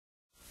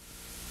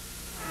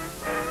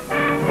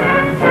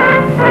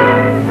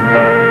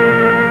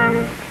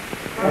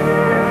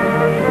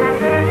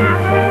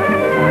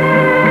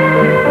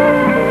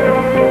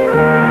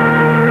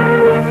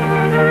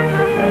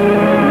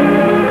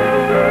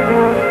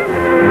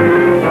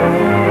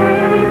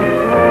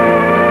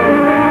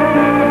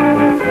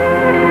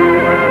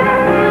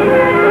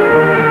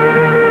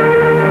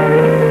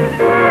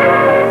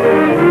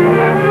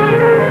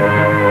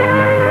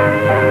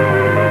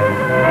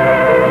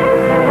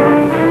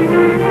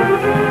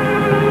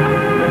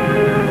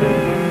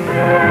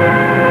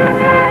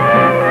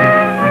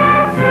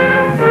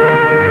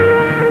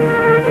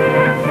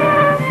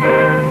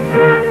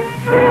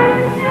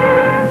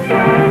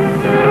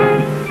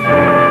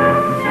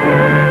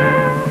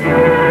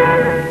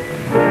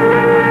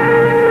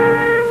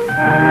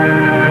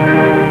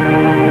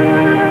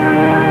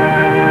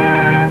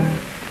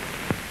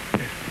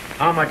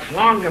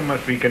longer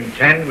must we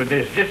contend with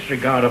this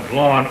disregard of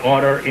law and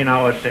order in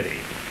our city.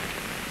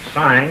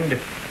 Signed,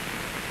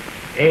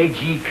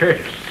 A.G.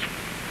 Curtis.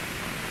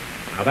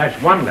 Now, that's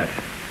one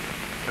letter,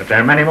 but there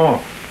are many more.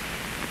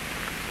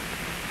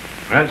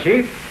 Well,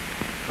 Chief,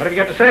 what have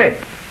you got to say?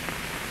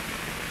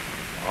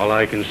 All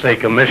I can say,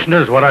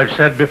 Commissioner, is what I've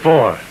said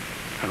before,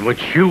 and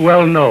which you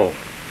well know.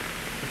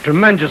 The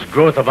tremendous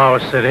growth of our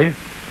city,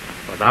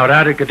 without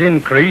adequate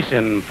increase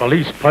in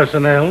police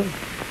personnel,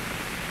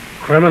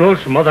 criminals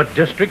from other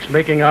districts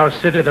making our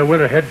city their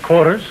winter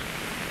headquarters.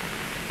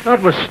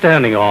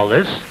 Notwithstanding all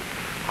this,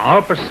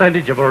 our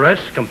percentage of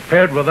arrests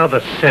compared with other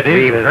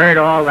cities... We've heard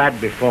all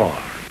that before.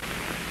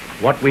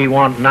 What we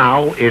want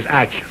now is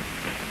action.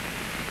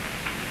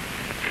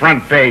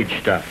 Front page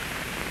stuff.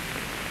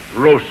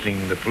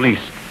 Roasting the police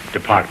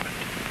department.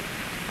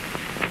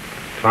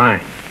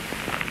 Fine.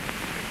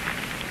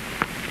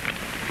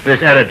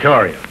 This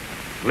editorial.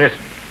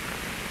 Listen.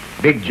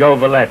 Big Joe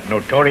Velet,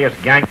 notorious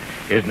gangster,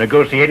 is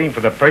negotiating for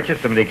the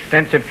purchase of an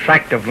extensive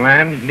tract of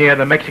land near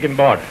the Mexican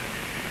border.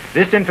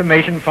 This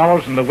information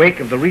follows in the wake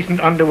of the recent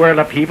underworld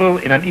upheaval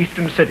in an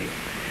eastern city.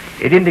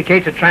 It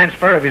indicates a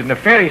transfer of his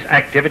nefarious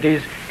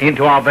activities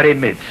into our very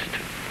midst.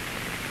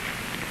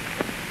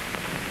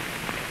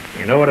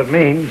 You know what it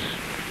means?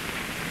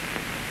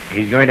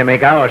 He's going to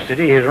make our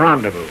city his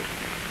rendezvous.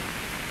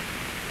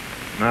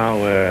 Now,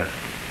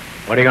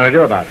 what are you going to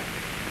do about it?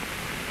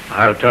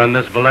 I'll turn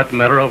this Velet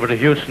matter over to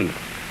Houston.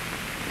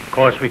 Of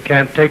course, we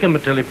can't take him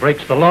until he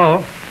breaks the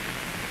law.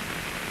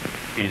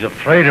 He's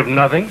afraid of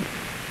nothing,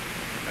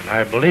 and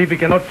I believe he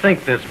can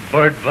outthink this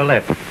bird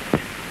Velet.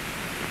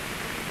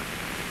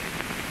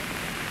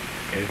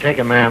 It'll take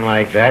a man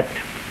like that,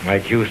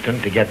 like Houston,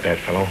 to get that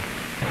fellow.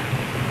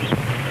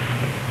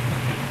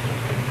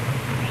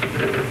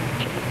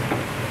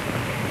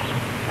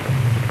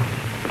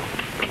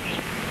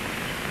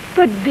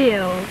 But,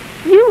 Bill,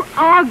 you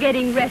are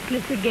getting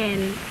restless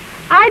again.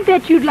 I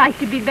bet you'd like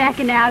to be back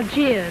in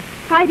Algiers,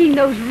 fighting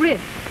those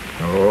rifts.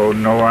 Oh,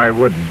 no, I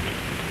wouldn't.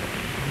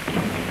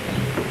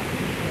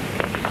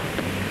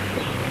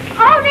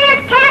 Oh,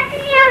 there's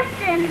Captain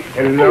Houston.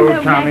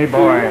 Hello, Tommy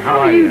boy. How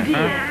are you?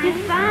 Dear?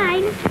 Just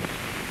fine.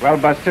 Well,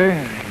 Buster,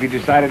 have you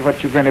decided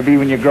what you're going to be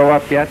when you grow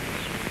up yet?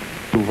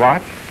 To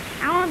what?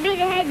 I want to be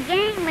the head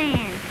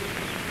gangman.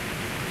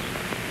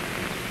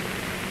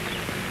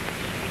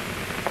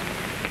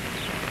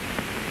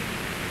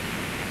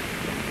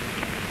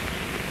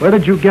 Where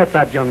did you get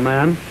that, young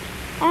man?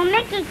 Oh,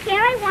 Mickey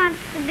Kelly wants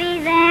to be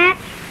that.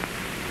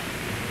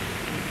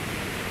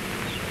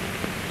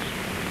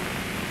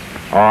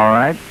 All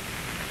right.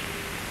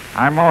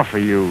 I'm off for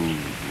you,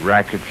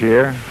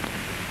 racketeer.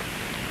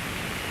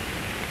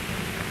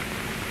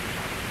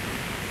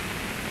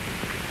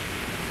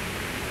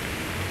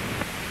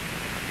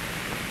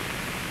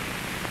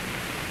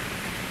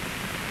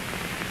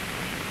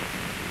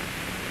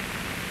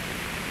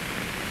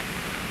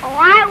 Oh,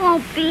 I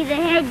won't be the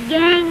head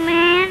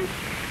gangman.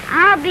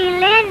 I'll be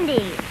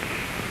Lindy.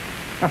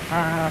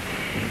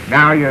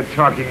 Now you're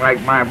talking like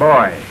my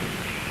boy.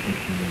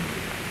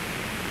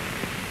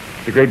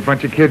 It's a great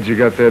bunch of kids you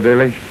got there,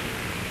 Daly.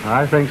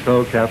 I think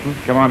so, Captain.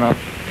 Come on up.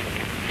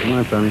 Come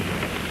on, Sonny.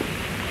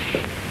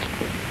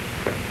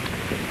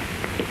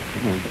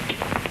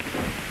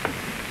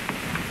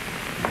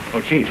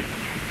 Oh,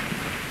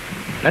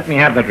 Chief, let me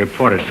have that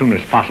report as soon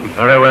as possible.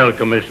 Very well,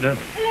 Commissioner.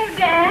 Hello,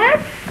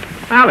 Dad.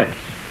 Alice.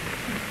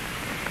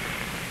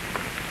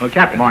 Oh,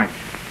 Captain. Mike.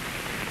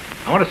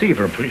 I want to see you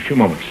for a few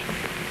moments.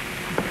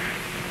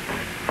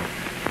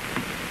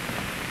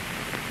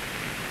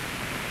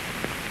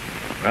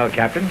 Well,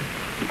 Captain,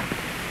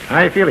 how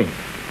are you feeling?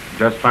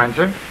 Just fine,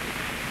 sir.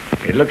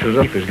 It looks as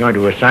if he's going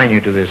to assign you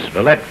to this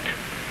Velet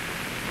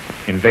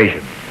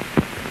invasion.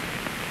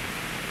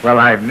 Well,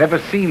 I've never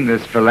seen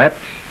this Velet,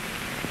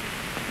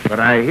 but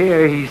I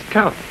hear he's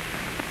tough.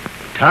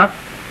 Tough?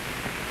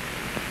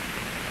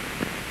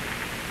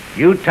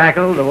 You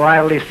tackled the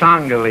wily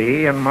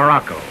Sangali in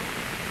Morocco,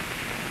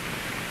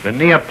 the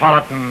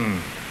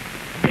Neapolitan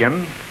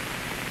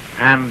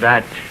and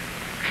that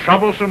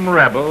troublesome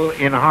rebel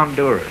in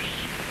Honduras.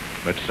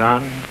 But,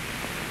 son,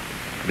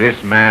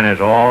 this man is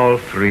all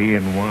three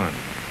in one.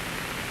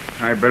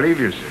 I believe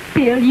you, sir.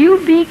 Bill, you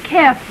be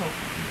careful.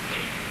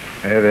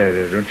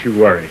 There, don't you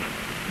worry.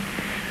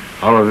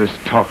 All of this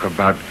talk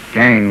about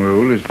gang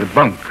rule is the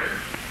bunk.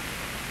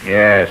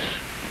 Yes,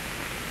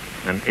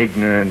 an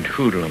ignorant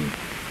hoodlum.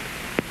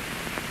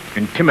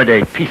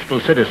 Intimidate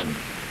peaceful citizen.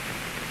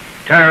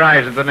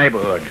 Terrorizes the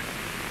neighborhood.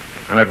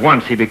 And at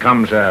once he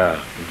becomes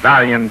a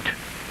valiant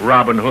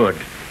Robin Hood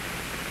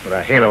with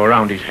a halo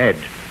around his head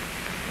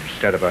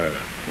instead of a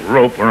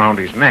rope around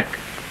his neck.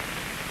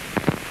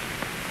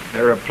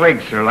 They're a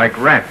plague, sir, like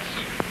rats.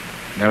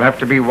 They'll have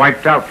to be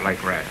wiped out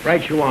like rats.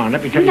 Right you are.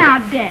 Let me tell you. Now,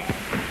 Dad,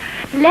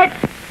 let's...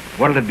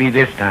 What'll it be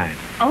this time?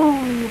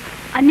 Oh,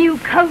 a new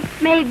coat,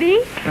 maybe?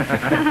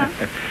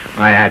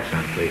 My hat,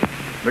 son, please.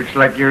 Looks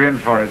like you're in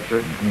for it,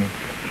 sir.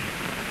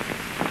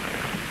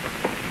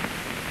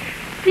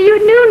 See you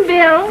at noon,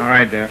 Bill. All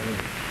right, there.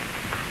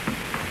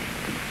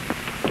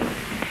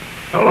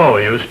 Hello,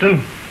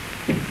 Houston.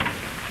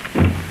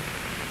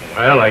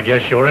 Well, I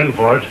guess you're in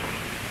for it.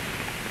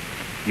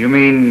 You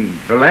mean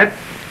Velet?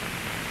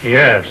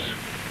 Yes.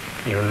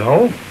 You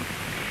know?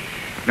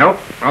 Nope,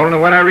 only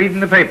what I read in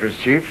the papers,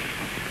 Chief.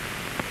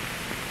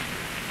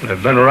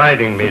 They've been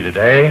riding me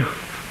today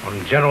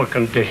on general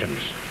conditions.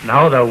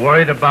 Now they're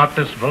worried about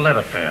this Velet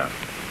affair.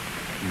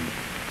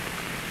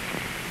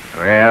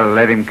 Well,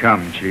 let him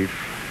come, Chief.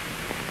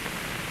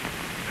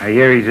 I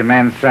hear he's a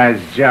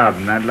man-sized job,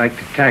 and I'd like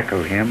to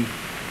tackle him.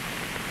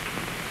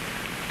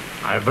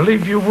 I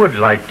believe you would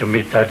like to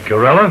meet that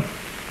gorilla.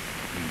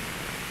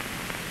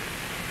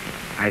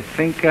 I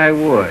think I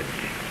would.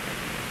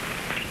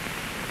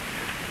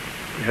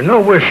 You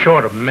know we're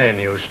short of men,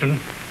 Houston.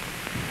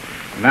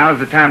 Now's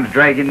the time to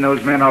drag in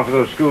those men off of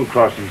those school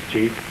crossings,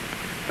 Chief.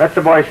 Let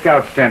the Boy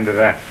Scouts tend to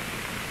that.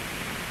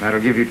 That'll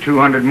give you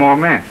 200 more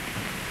men.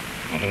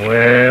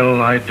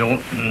 Well, I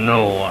don't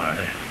know.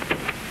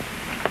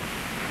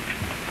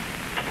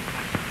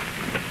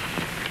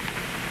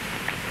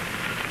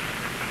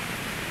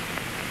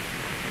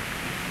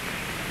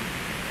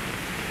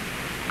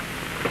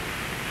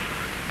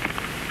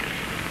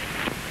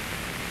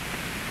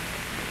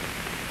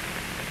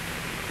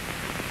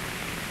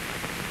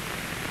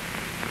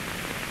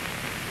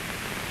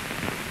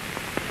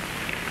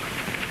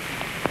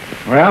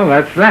 Well,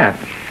 that's that.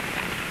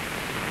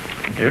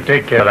 You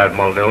take care of that,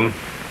 Muldoon.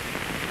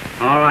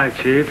 All right,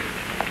 Chief.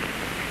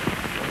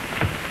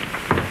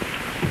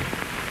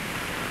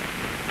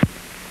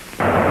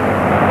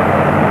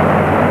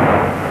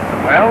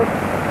 Well,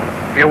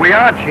 here we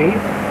are, Chief.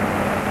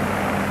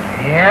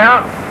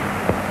 Yeah.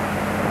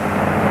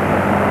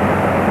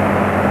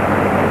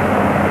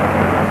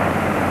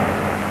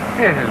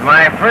 This is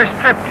my first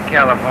trip to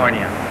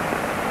California.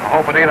 I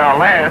hope it ain't our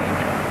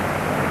last.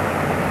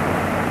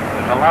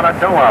 There's a lot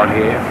of dough out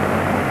here.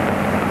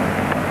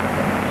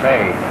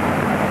 Say,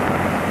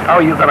 how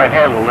are you gonna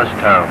handle this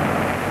town?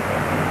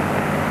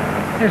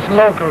 This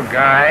local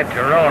guy,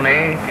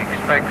 Taroni,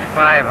 expects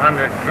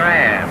 500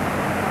 grand.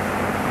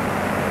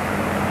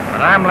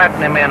 But I'm letting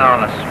him in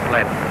on a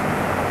split.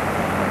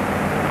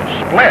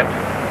 Split?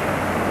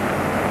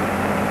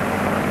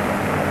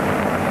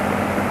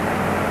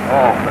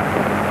 Oh,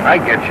 I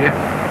get you.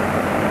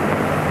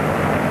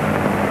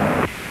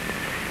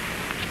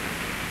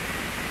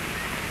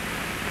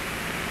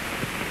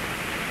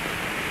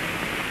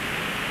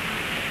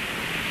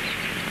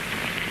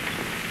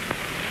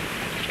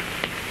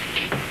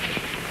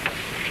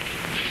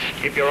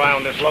 Keep your eye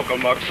on this local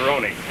mug,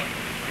 Taroni.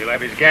 He'll have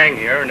his gang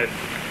here, and it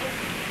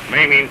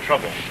may mean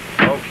trouble.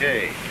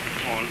 Okay.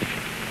 Come on.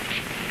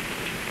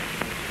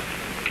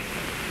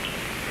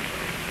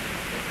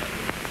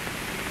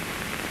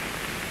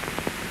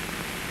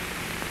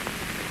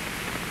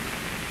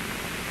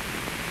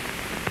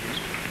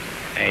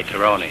 Hey,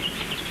 Taroni.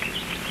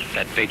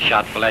 That big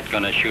shot Velet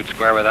gonna shoot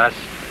square with us?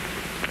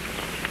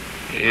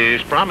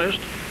 He's promised.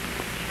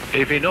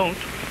 If he don't,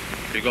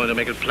 we're going to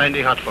make it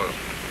plenty hot for him.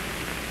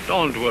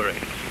 Don't worry.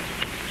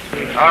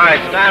 All right,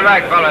 stand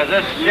back, fellas.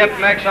 This ship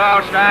makes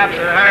all stops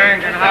at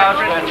Harrington House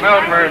and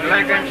Milford,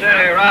 Lincoln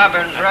City,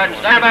 Robbins, Red.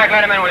 Stand back,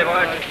 let him in, will you,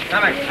 boys?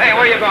 Stand back. Hey,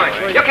 where are you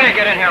going? You can't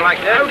get in here like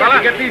this,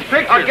 fella. Get these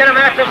pictures. I'll get him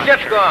after the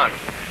ship's gone.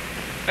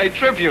 Hey,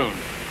 Tribune,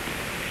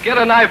 get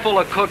a knife full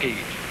of cookies.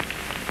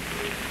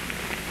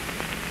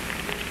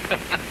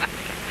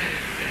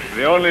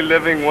 The only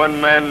living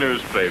one-man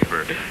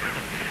newspaper.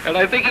 And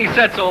I think he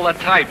sets all the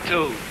type,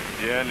 too.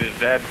 Yeah, and his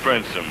dad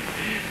prints them.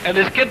 And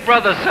his kid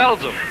brother sells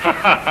them.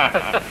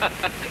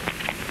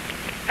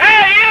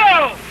 Hey,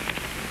 you!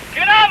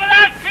 Get over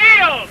that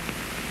field!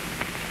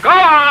 Go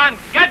on,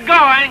 get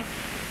going.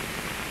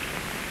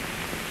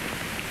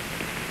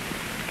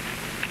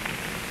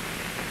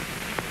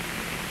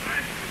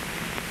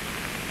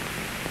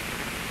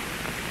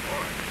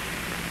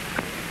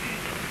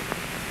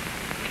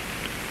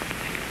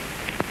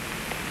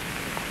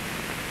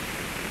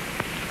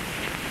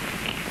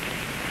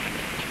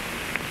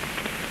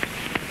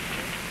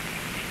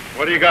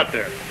 What do you got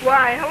there?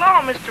 Why,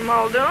 hello, Mr.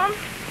 Muldoon.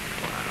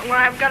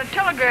 Why, I've got a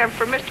telegram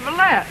for Mr.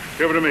 Velet.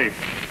 Give it to me.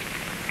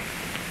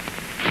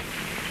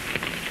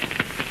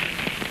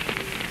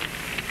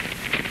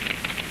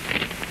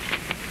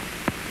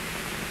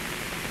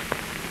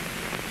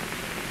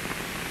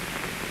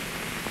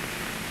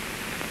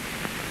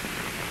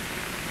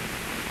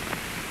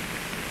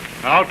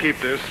 I'll keep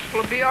this.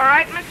 Will it be all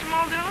right, Mr.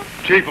 Muldoon?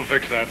 Chief will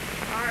fix that.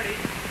 All righty.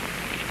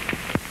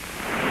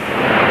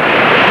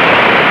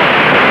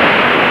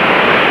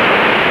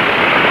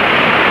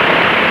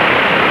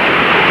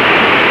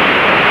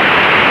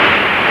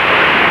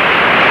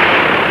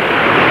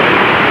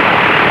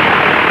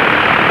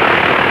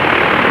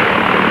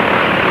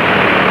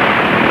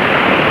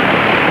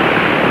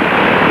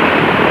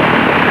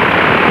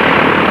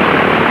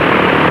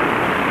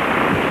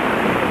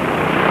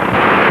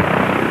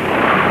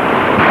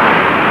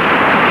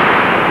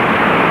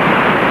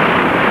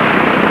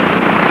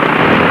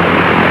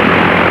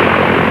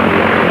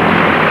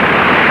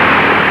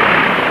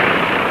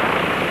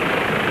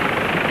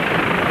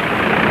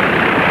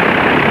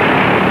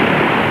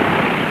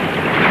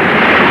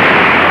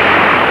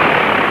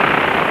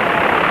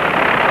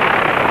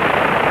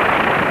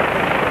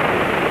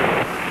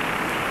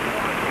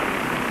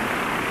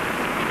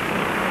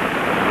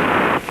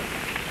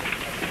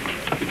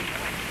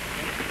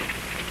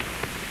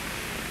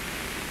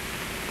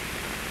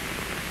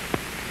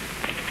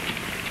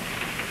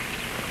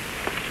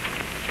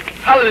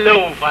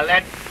 Hello,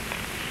 Velet.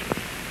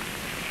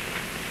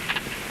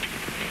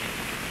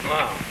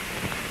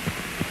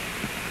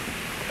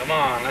 Come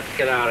on, let's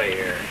get out of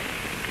here.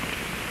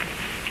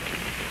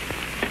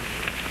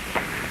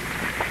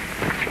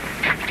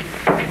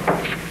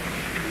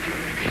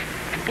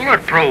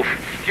 Bulletproof.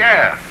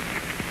 Yeah.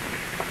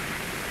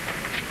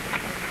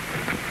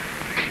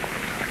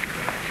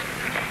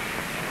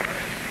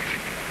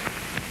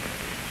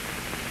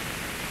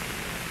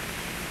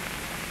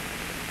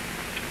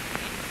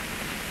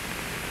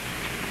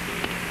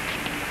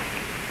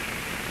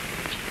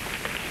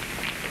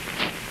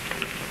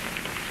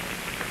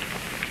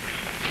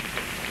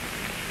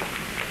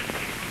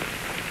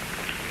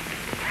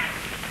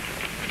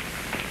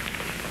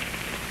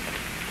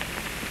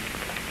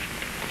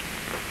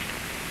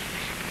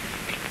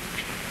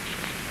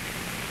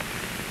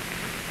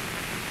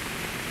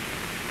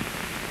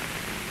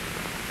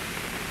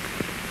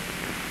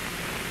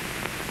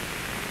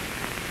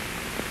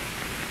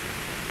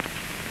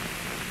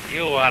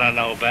 You ought to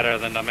know better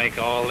than to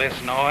make all this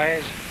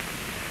noise.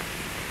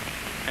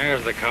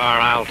 Here's the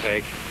car I'll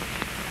take.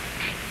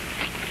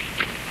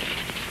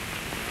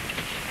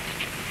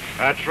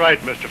 That's right,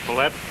 Mr.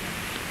 Velet.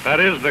 That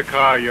is the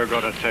car you're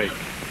going to take.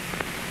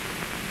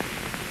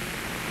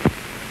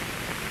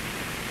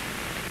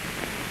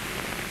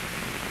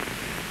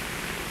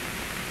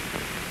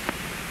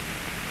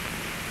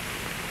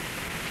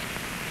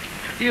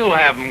 You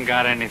haven't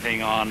got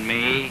anything on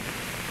me.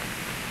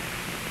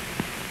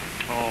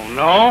 Oh,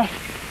 no?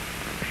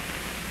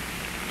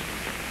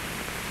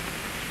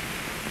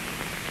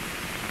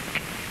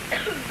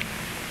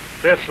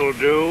 This'll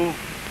do.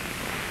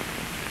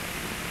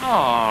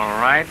 All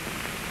right.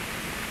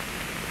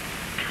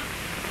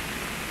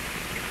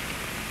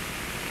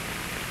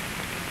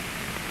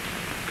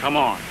 Come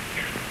on.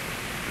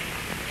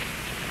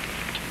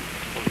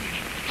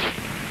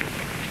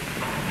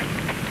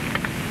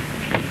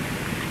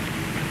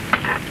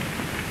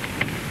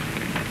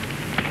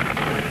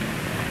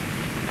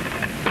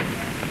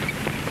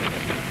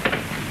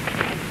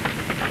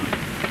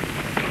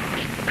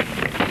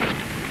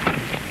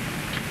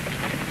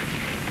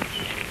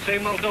 Say,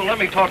 Muldoon, let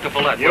me talk to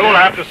Velet. You'll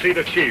have to see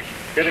the chief.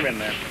 Get him in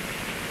there.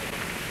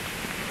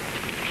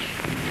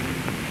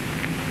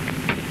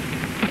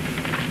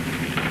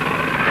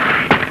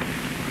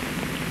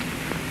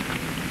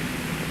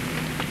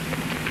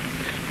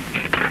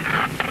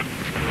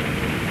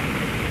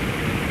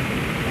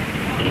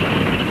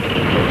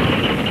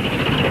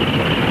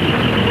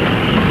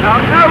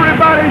 Now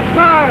everybody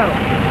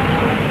smile!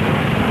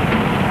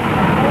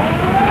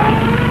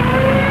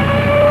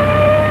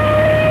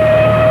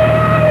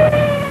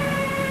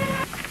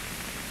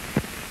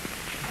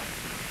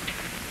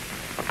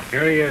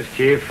 Here he is,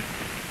 Chief.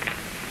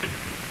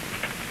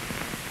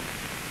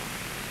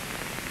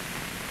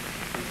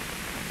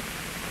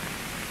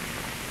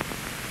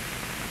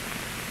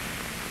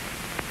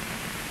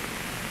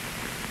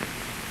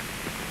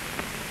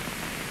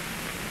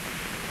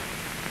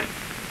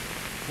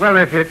 Well,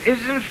 if it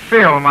isn't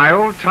Phil, my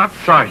old top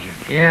sergeant.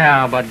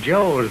 Yeah, but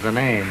Joe's the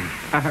name.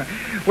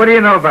 What do you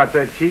know about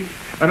that,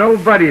 Chief? An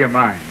old buddy of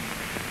mine.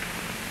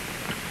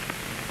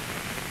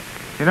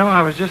 You know,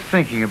 I was just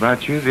thinking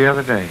about you the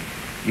other day.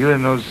 You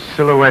and those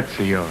silhouettes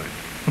of yours.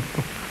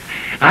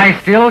 I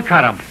still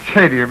cut him.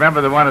 Say, do you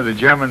remember the one of the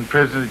German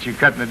prisoners that you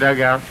cut in the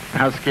dugout?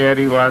 How scared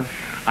he was?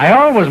 I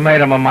always made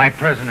them of my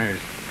prisoners.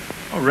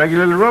 Oh,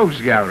 regular rogues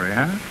gallery,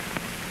 huh?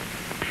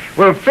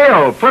 Well,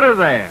 Phil, put her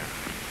there.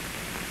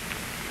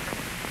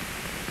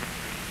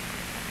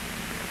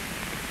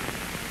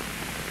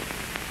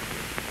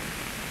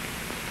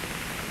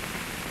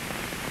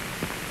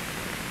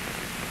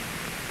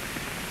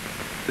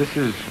 This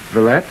is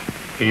Velet.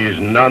 He's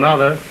none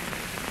other.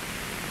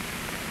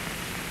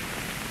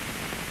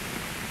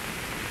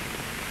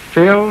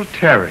 Phil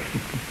Terry.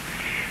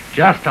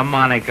 Just a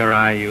moniker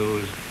I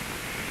use.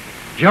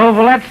 Joe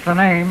Velet's the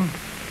name.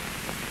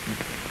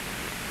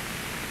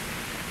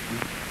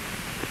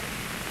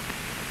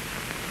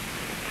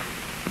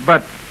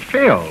 But,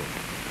 Phil,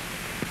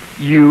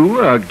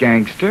 you a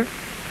gangster?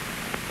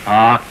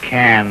 Oh,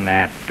 can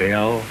that,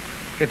 Bill?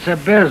 It's a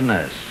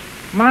business.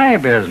 My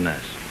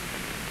business.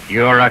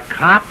 You're a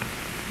cop?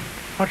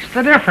 What's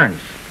the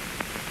difference?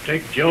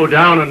 Take Joe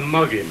down and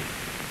mug him.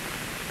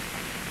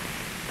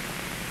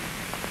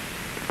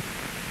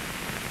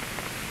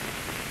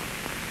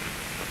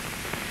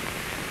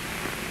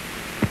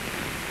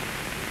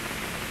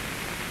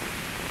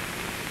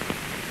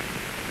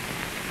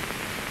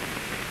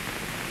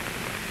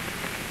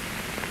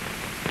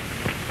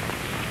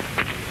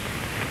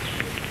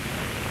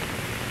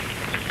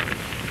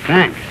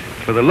 Thanks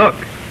for the look.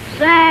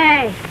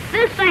 Say,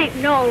 this ain't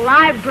no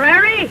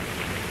library.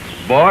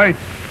 Boy,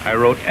 I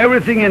wrote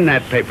everything in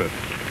that paper.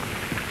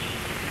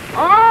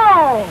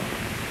 Oh,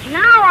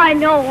 now I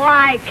know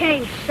why I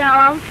can't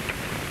sell 'em.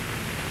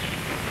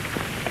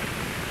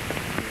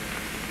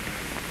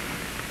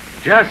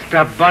 Just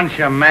a bunch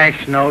of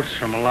mash notes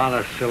from a lot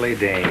of silly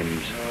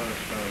dames.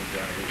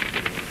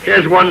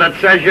 Here's one that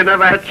says you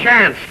never had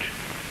chanced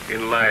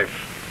in life.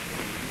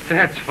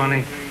 That's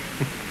funny.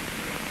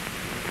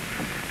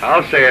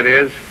 I'll say it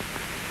is.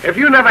 If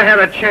you never had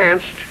a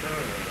chance,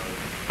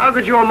 how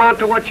could you amount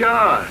to what you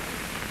are?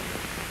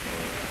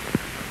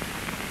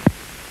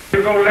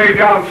 You go lay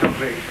down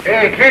someplace.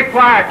 Hey, keep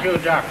quiet, you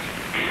ducks.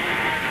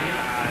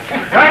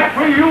 That's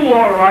for you,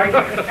 all right.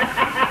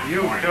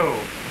 You too.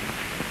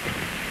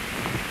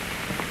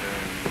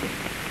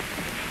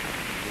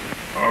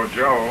 Oh,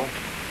 Joe.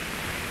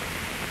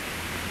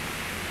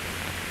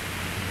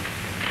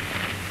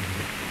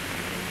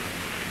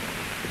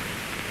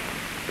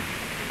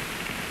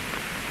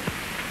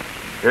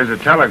 Here's a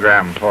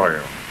telegram for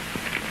you.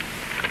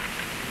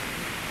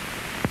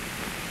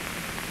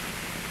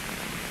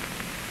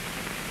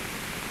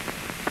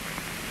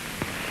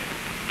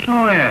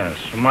 Oh, yes,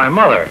 my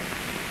mother.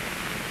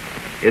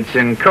 It's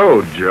in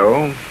code,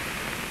 Joe.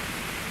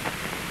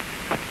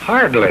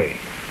 Hardly.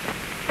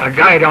 A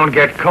guy don't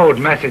get code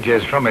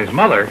messages from his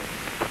mother.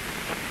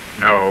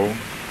 No,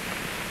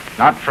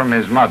 not from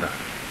his mother.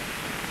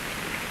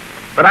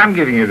 But I'm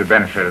giving you the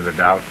benefit of the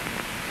doubt.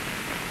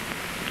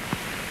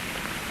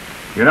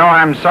 You know,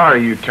 I'm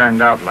sorry you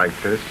turned out like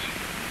this.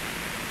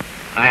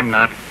 I'm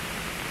not.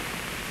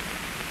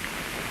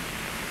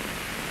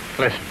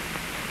 Listen,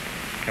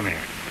 come here.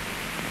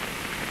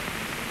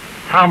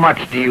 How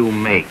much do you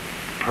make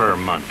per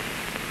month?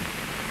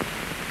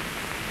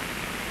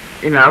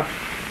 Enough.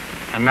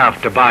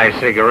 Enough to buy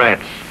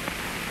cigarettes.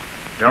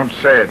 Don't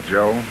say it,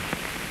 Joe.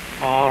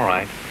 All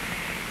right.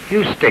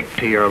 You stick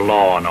to your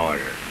law and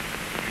order.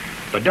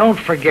 But don't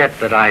forget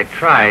that I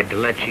tried to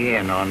let you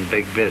in on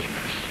big business.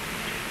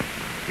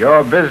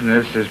 Your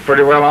business is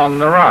pretty well on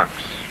the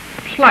rocks.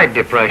 Slight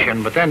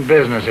depression, but then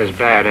business is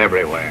bad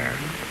everywhere.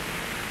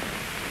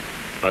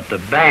 But the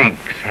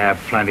banks have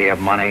plenty of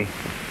money.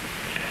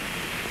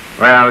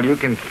 Well, you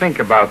can think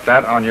about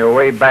that on your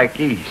way back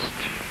east.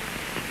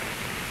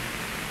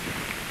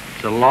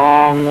 It's a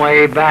long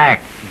way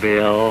back,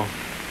 Bill.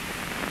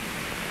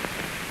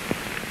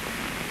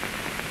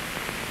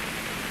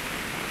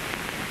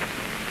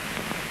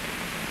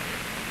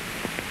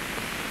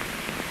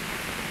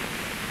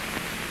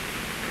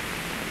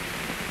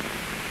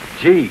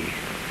 Gee,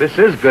 this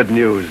is good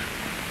news.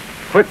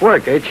 Quick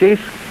work, eh, Chief?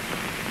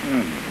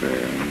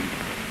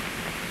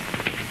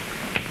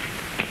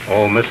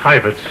 Oh, Miss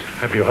Heifetz,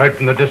 have you heard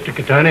from the district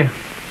attorney?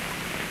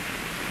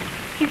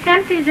 He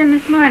sent these in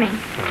this morning.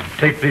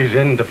 Take these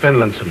in to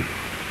Finlayson.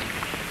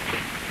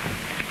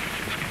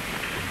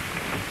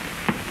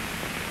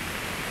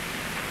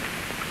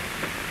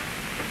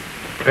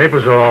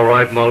 Papers are all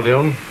right,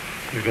 Muldoon.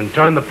 You can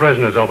turn the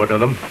prisoners over to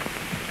them.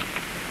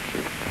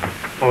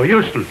 Oh,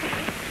 Houston.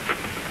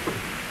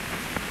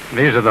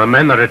 These are the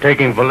men that are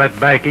taking Velet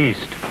back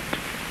east.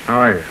 How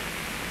are you?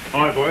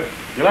 All right, boys.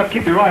 You'll have to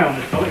keep your eye on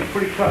this fellow. He's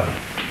pretty tough.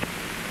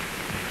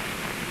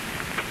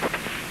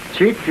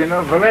 Chief, you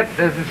know, Velet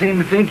doesn't seem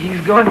to think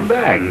he's going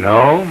back.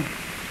 No.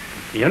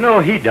 You know,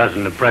 he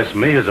doesn't impress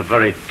me as a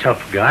very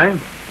tough guy.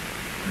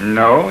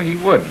 No, he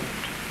wouldn't.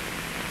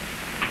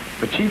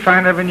 But, Chief,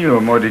 I never knew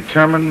a more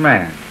determined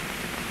man.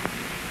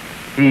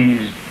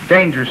 He's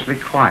dangerously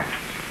quiet.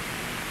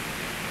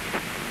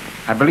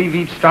 I believe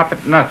he'd stop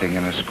at nothing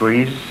in a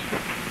squeeze.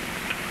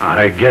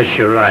 I guess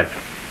you're right.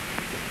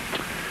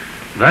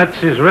 That's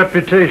his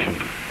reputation.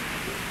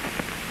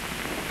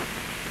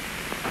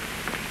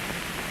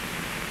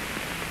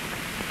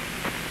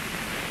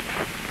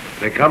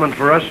 They coming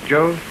for us,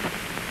 Joe?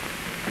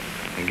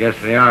 I guess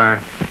they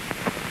are.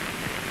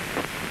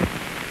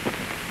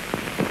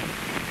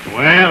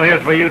 Well,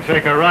 here's where you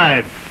take a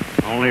ride.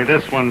 Only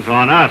this one's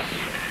on us.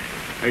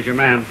 There's your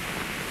man.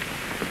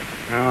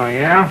 Oh,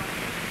 yeah?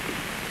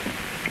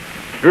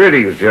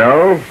 Greetings,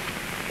 Joe.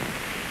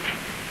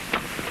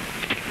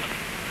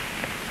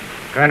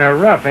 Kind of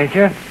rough, ain't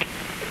you?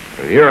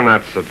 You're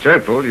not so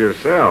gentle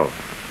yourself.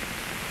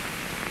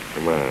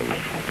 Come on.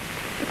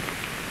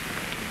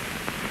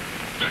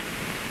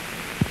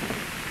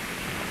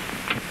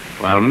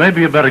 Well,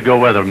 maybe you better go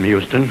with him,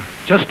 Houston,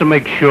 just to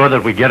make sure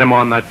that we get him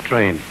on that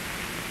train.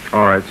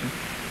 All right, sir.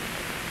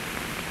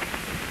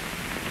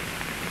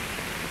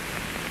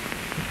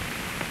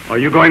 Are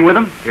you going with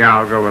him? Yeah,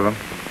 I'll go with him.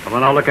 Well,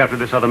 then I'll look after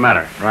this other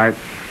matter. Right.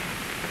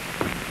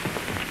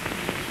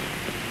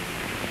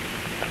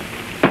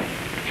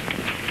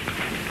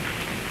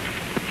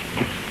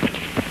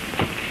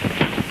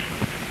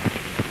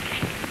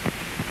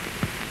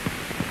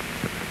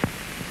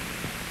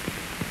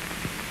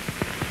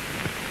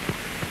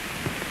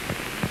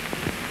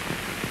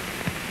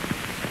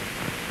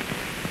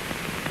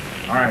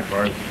 All right,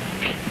 boys.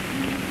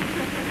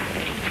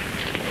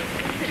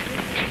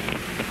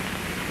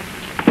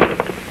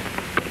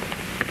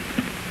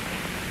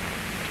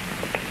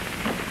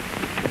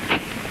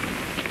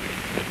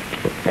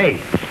 Hey,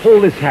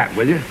 hold this hat,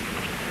 will you?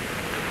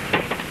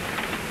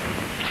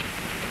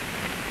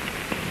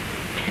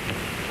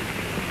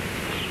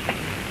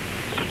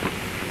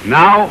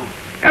 Now,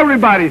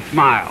 everybody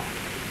smile.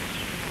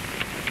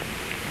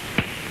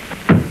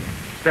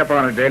 Step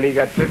on it, Daly. You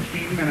got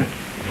 15 minutes.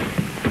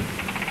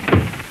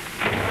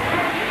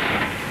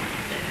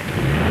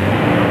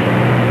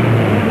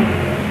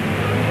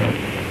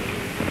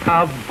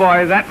 Oh,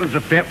 boy, that was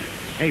a pip.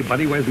 Hey,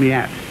 buddy, where's me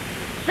at?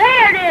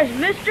 There it is,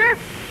 mister.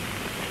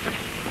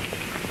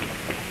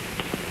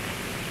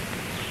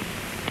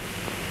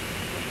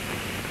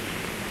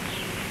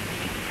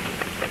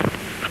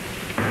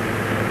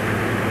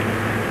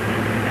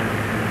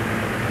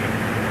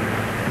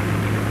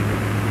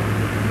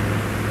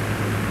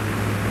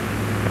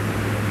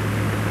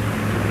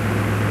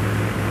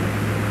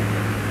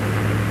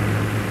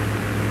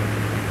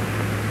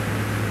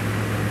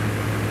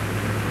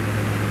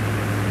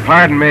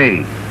 Pardon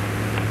me.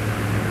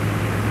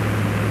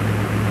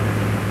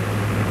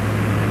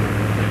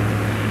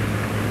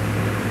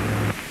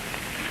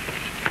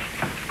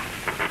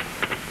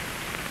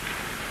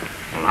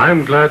 Well,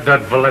 I'm glad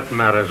that Velet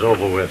matter's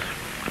over with.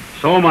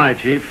 So am I,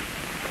 Chief.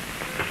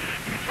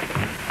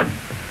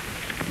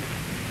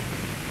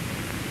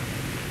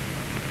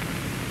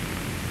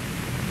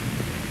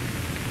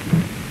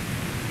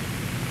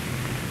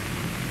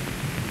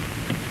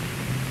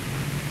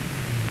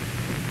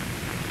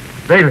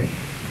 Bailey.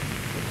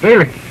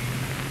 Bailey.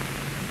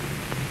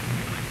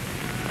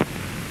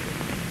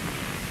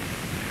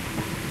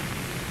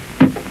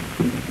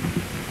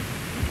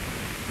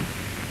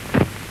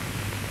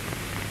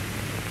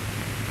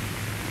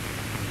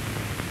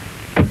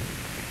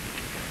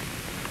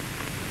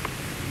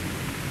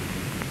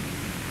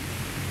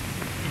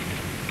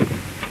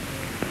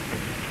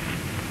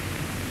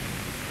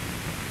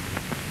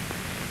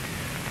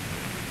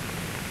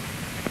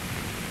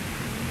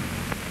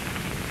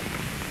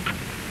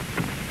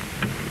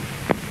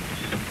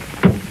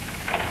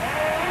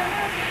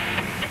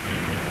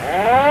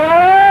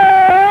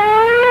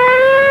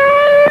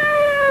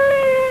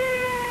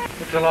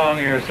 Along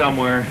here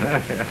somewhere.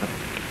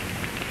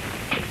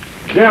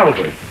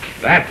 Delbert.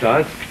 That's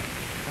us.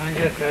 I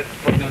guess that's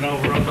putting it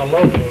over on the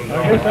locals.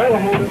 I guess I'll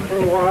hold it for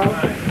a while.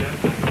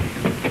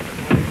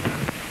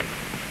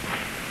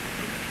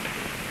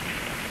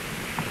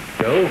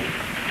 Joe,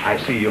 I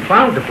see you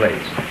found the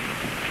place.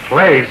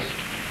 Place?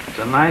 It's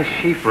a nice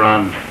sheep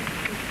run.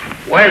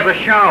 Where's the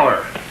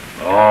shower?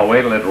 Oh,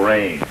 wait till it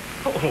rains.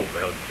 Oh,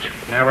 well.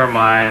 Never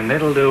mind.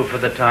 It'll do for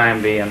the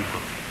time being.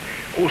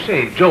 Oh,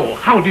 say, Joe,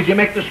 how did you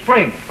make the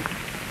spring?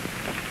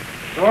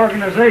 It's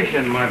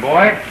organization, my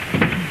boy.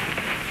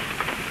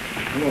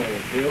 Hello,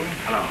 Phil.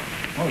 Hello.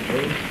 Oh,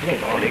 Joe.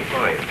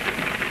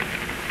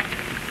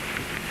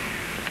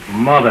 Hello.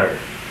 Mother.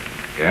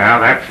 Yeah,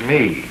 that's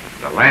me.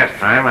 The last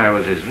time I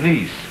was his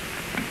niece.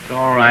 It's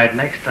all right.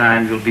 Next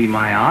time you'll be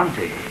my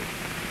auntie.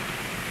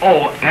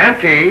 Oh,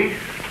 Auntie.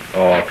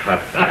 Oh,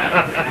 cut.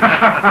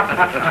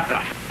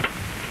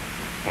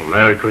 Well,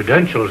 their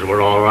credentials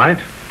were all right.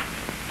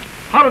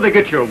 How did they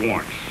get your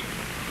warrants?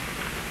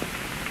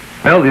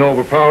 Well, they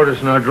overpowered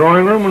us in our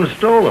drawing room and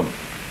stole them.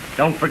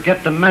 Don't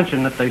forget to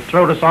mention that they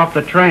throwed us off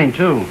the train,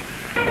 too.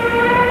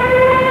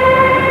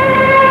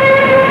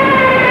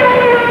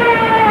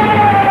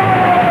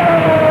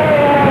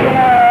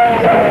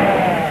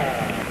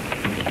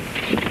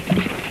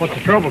 What's the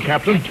trouble,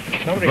 Captain?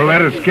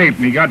 Velet escaped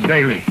and he got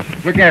Daly.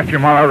 Look after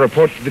him while I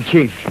report to the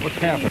chief. What's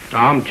happened?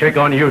 Tom, check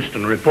on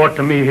Houston. Report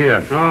to me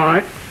here. All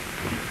right.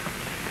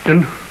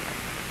 Houston?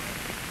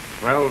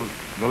 Well,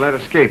 Velet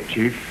escaped,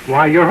 Chief.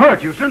 Why, you're hurt,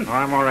 Houston. Oh,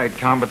 I'm all right,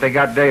 Tom, but they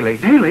got Daly.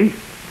 Daly?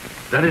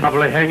 That is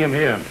probably hang him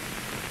here.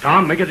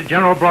 Tom, make it a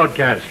general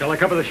broadcast. Shall I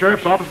cover the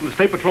sheriff's office and the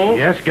state patrol?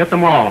 Yes, get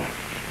them all.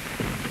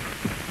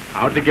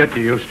 How'd they get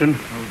to Houston?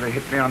 Well, they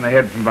hit me on the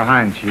head from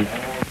behind, Chief.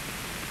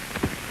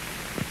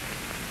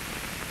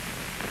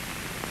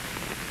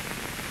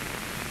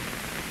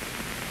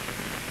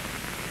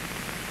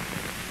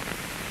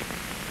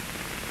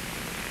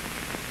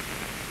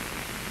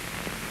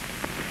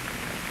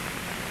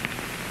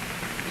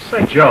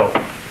 Say, Joe,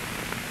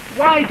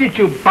 why did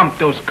you bump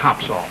those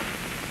cops off?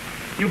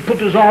 You put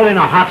us all in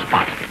a hot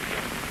spot.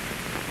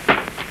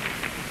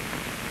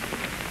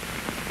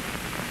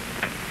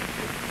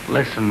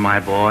 Listen, my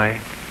boy.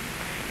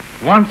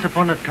 Once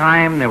upon a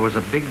time, there was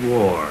a big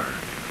war.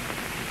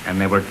 And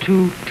there were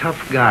two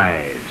tough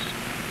guys.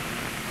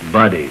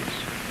 Buddies.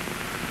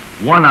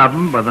 One of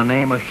them by the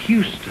name of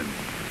Houston.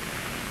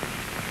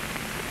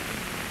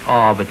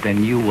 Oh, but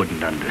then you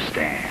wouldn't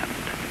understand.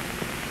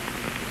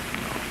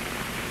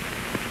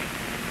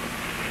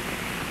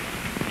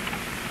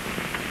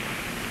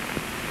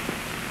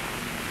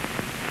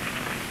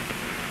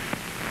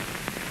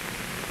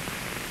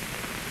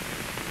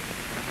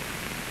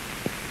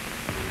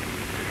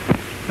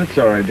 That's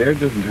all right, dear. It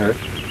doesn't hurt.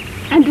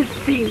 And to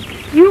think,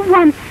 you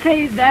once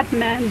saved that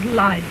man's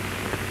life.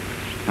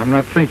 I'm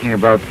not thinking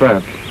about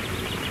that.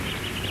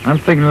 I'm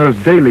thinking of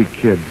those Daly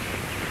kids.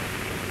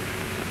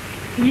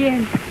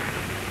 Yes,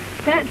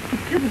 that's the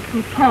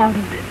pitiful part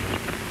of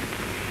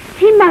it.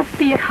 He must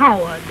be a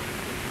coward.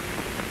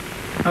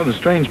 Well, the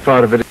strange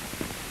part of it is...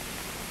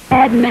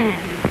 Bad man.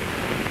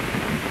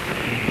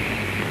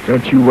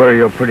 Don't you worry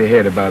your pretty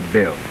head about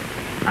Bill.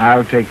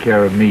 I'll take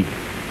care of me.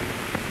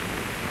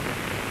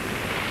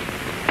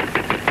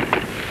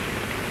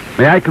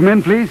 May I come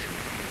in, please?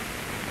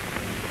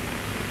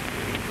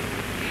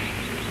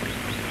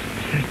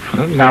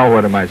 Well, now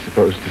what am I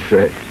supposed to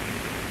say?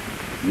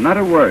 Not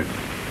a word.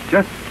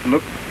 Just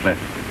look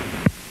pleasant.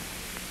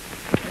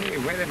 Hey,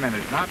 wait a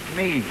minute. Not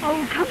me.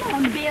 Oh, come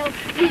on, Bill.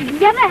 We've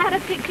never had a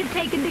picture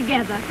taken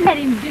together. Let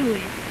him do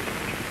it.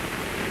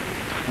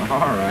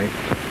 All right.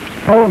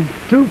 Oh,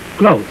 too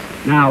close.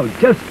 Now,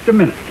 just a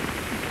minute.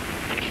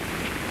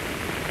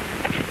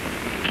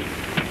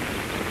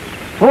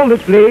 Hold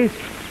it, please.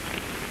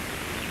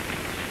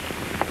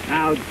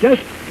 Now,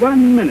 just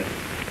 1 minute.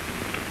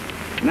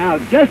 Now,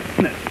 just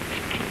a minute.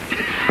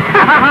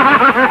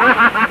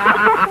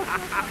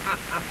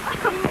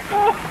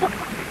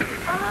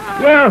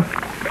 Well,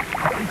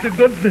 it's a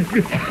good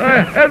thing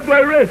I had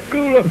my red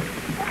cooler.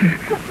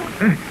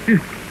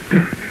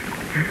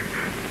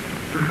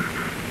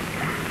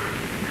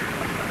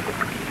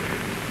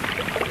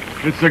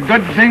 It's a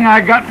good thing I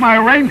got my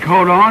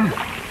raincoat on.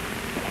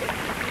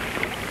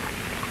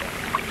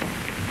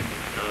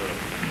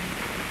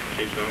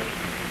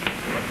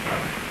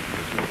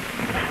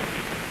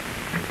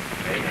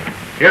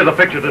 Here's a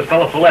picture of this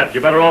fellow Velet. You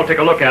better all take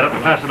a look at it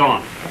and pass it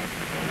on.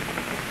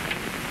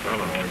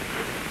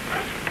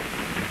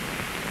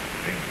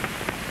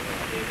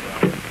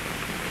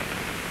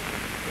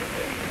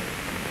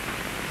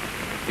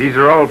 These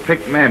are all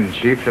picked men,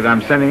 Chief, that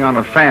I'm sending on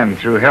a fan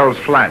through Hell's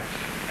Flats.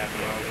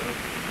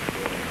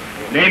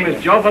 Name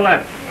is Joe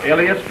Velet,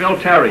 alias Bill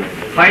Terry.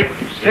 Height,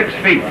 6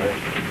 feet.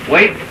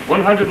 Weight,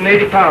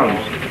 180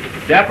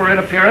 pounds. Dapper in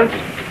appearance,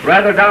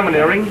 rather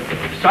domineering,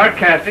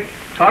 sarcastic,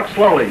 talks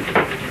slowly.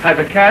 Has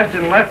a cast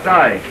in left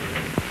eye.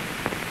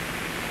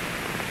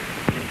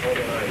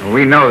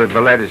 We know that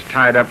Velet is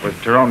tied up with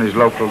Taroni's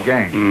local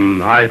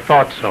gang. I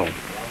thought so.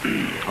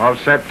 All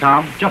set,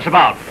 Tom? Just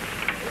about.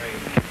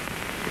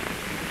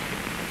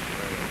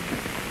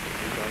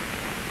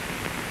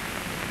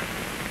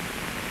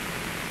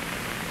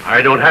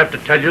 I don't have to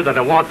tell you that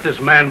I want this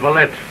man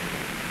Velet.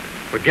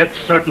 Forget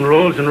certain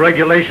rules and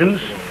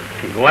regulations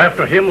and go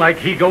after him like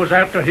he goes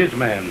after his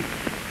man.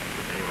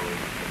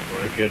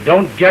 If you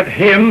don't get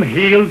him,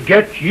 he'll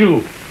get you.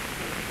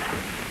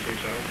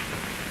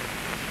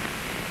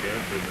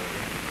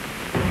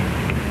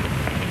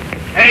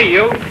 Hey,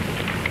 you!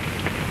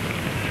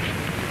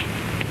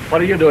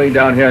 What are you doing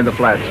down here in the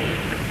flats?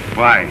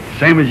 Why,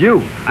 same as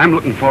you. I'm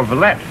looking for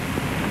Velet.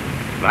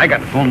 But I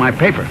got to phone my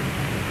paper.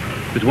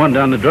 There's one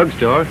down the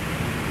drugstore.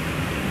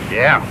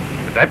 Yeah,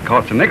 but that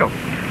costs a nickel.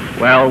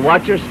 Well,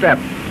 watch your step.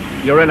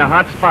 You're in a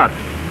hot spot.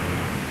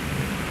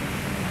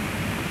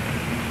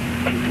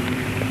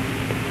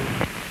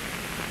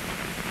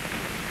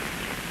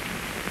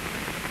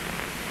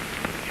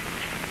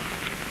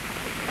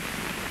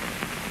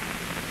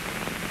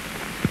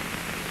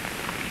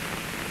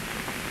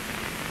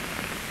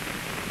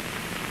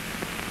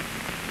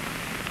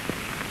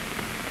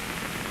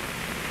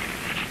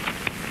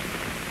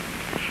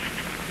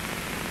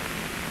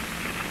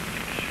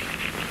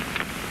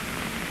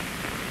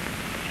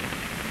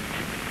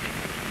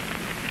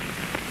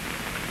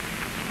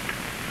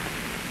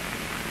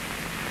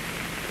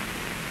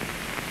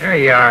 There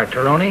you are,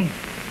 Taroni.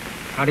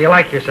 How do you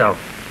like yourself?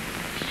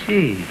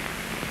 Gee,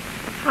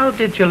 how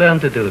did you learn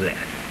to do that?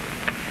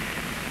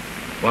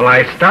 Well,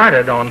 I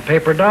started on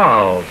paper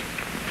dolls.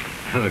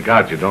 Oh,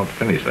 God, you don't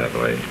finish that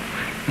way.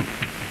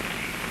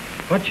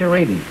 What you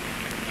reading?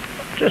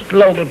 Just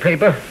local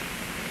paper.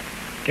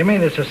 Give me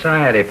the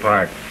society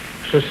part.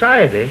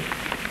 Society?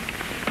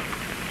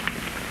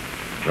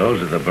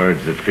 Those are the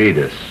birds that feed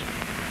us.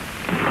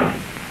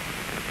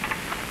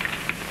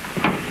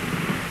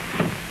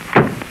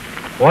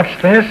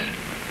 What's this?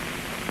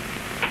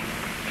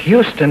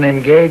 Houston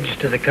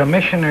engaged to the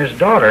commissioner's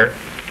daughter.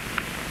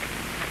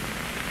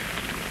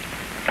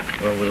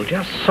 Well, we'll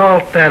just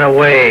salt that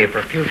away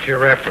for future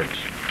reference.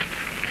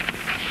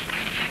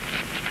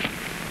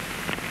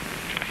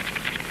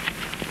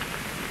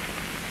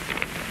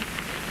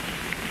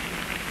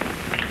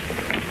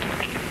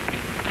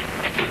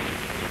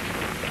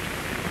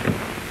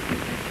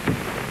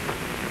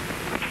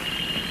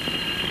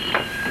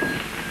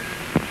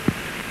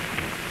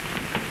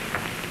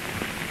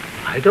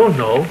 I don't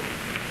know.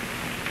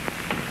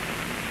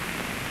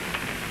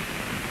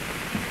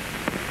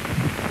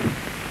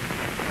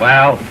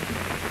 Well,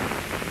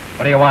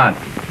 what do you want?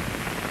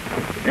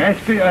 Yes,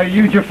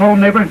 use your phone,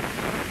 neighbor.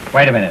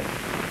 Wait a minute.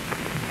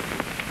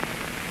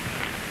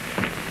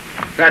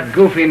 That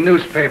goofy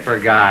newspaper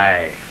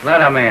guy.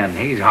 Let him in.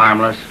 He's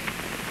harmless.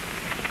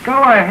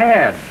 Go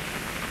ahead.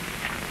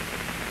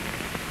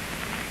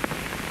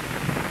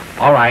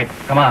 All right,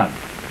 come on.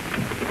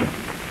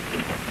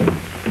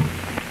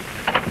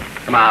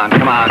 Come on,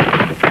 come on.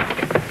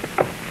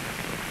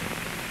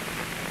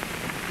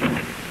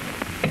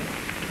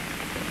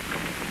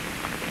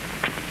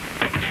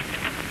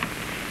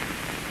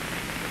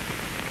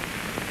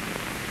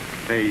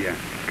 Say,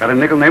 got a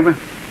nickel, neighbor?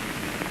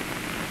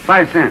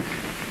 5 cents.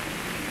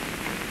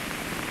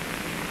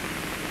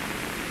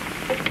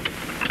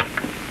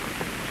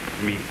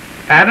 Me.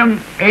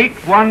 Adam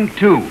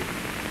 812.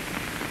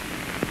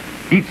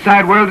 East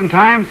Side World and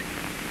Times.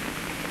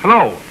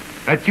 Hello,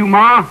 that's you,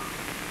 Ma?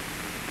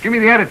 Give me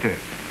the editor.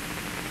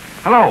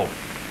 Hello,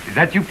 is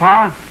that you,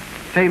 Pa?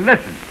 Say,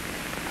 listen,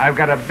 I've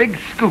got a big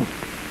scoop.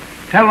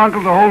 Tell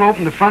Uncle to hold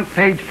open the front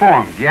page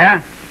forms,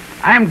 yeah?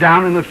 I'm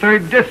down in the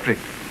 3rd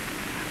District.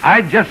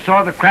 I just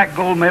saw the cracked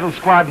gold medal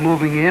squad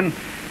moving in,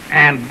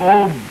 and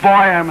oh boy,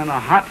 I'm in a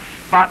hot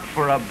spot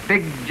for a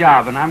big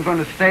job, and I'm going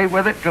to stay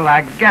with it till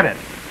I get it.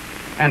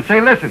 And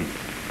say, listen,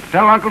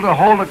 tell Uncle to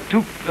hold a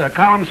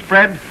 2-column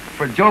spread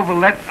for Joe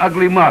Velet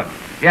ugly mug.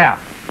 Yeah.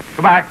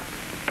 Goodbye.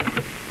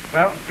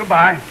 Well,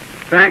 goodbye.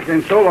 Thanks,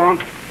 and so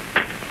long.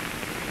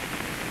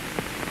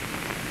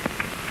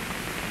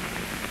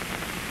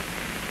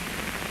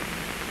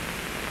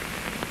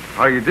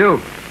 How you do,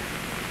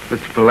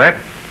 Mr. Velet?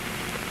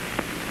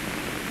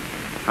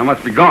 I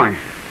must be going.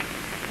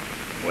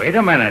 Wait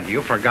a minute.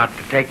 You forgot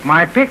to take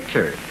my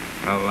picture.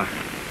 I'll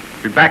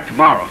be back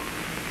tomorrow.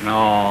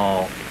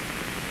 No.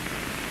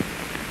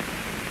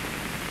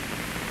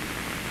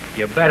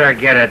 You better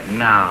get it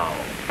now.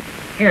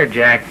 Here,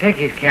 Jack, take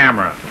his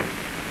camera.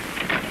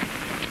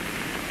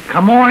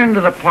 Come on into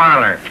the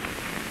parlor.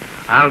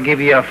 I'll give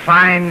you a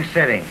fine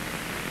setting.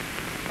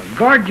 A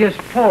gorgeous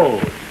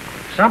pose.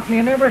 Something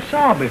you never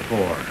saw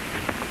before.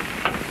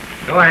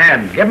 Go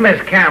ahead. Give him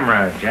his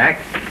camera, Jack.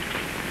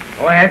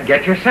 Go ahead,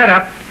 get your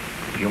setup.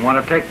 If you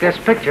want to take this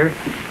picture.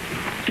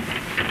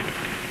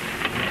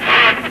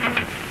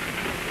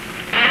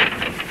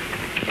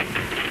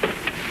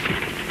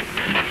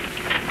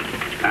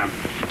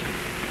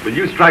 Will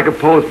you strike a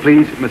pose,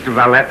 please, Mr.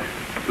 Velet?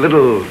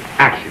 Little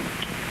action.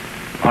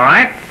 All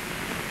right.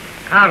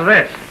 How's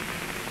this?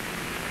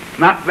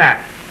 Not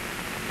that.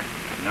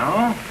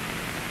 No?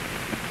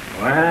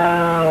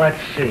 Well,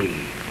 let's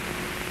see.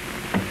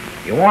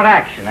 You want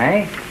action,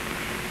 eh?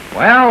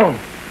 Well,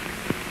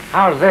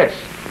 how's this?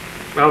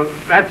 Well,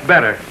 that's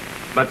better.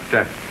 But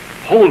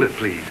hold it,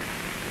 please.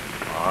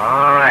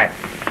 All right.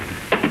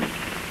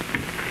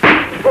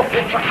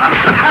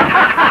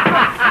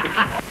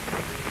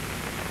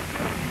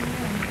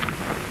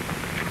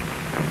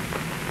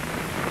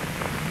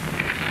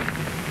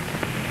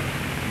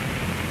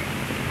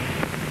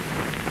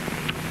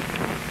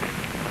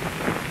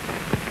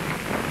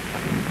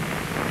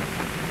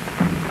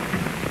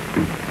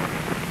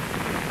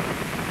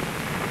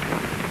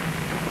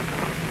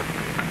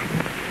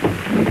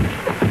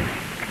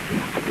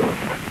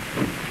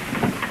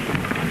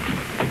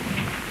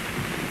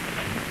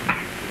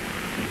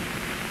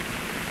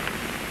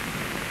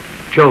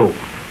 Joe,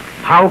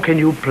 how can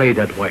you play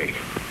that way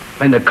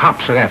when the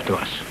cops are after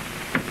us?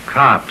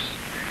 Cops?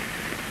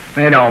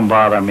 They don't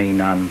bother me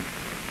none.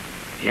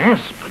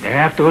 Yes, but they're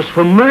after us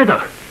for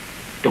murder.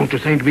 Don't you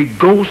think we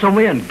go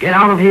somewhere and get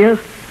out of here?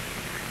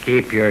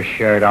 Keep your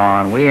shirt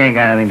on. We ain't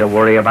got anything to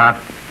worry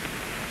about.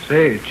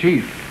 Say,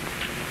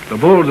 Chief, the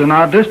bull's in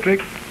our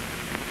district.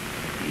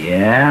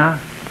 Yeah?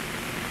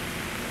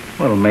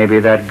 Well, maybe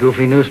that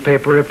goofy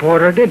newspaper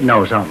reporter did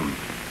know something.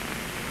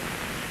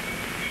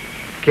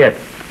 Kid,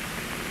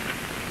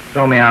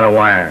 throw me out a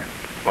wire.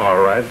 All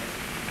right.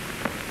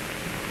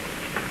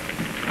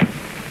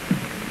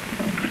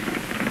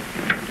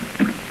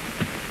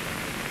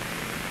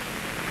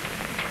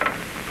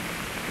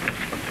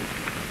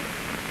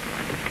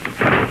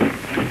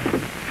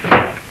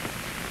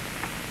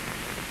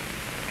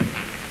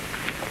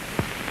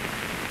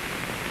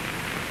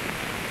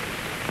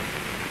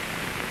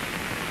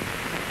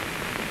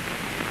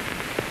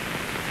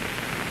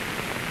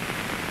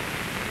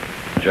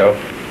 Joe?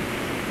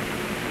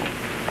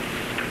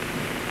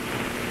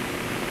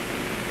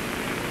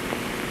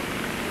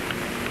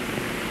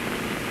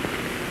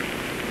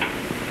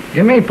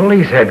 Give me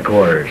police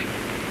headquarters.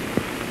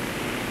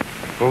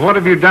 Well, what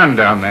have you done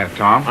down there,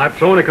 Tom? I've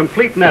thrown a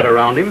complete net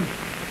around him.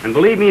 And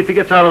believe me, if he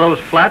gets out of those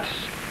flats,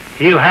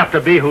 he'll have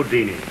to be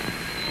Houdini.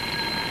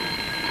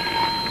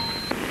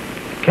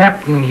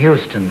 Captain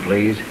Houston,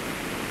 please.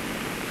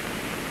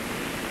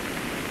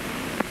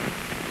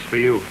 It's for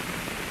you.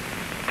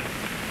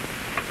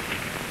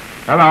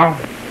 Hello.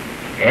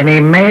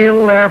 Any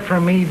mail there for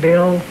me,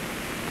 Bill?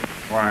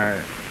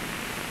 Why,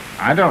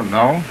 I don't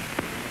know.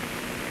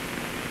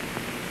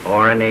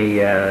 Or any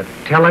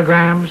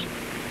telegrams?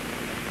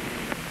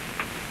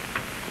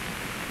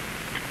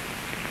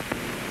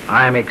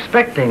 I'm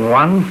expecting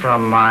one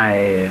from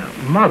my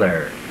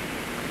mother.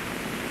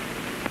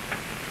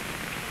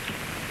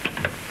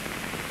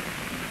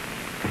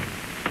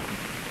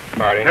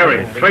 Marty.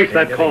 Harry, trace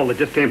that call that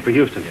just came for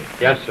Houston.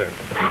 Yes, sir.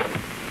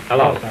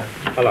 Hello.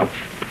 Hello.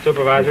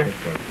 Supervisor?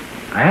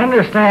 I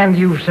understand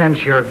you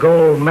sent your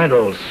gold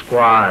medal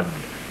squad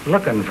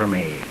looking for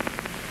me.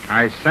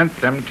 I sent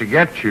them to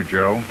get you,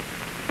 Joe.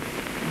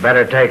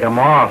 Better take them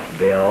off,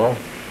 Bill.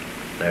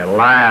 They're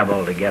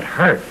liable to get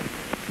hurt.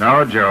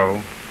 No,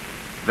 Joe.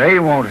 They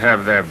won't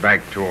have their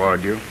back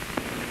toward you.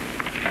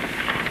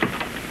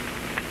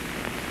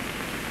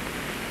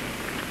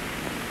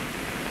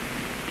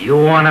 You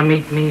want to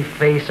meet me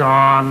face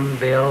on,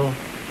 Bill?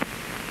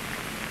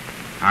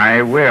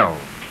 I will.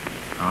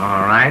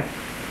 All right.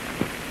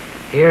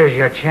 Here's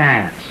your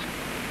chance.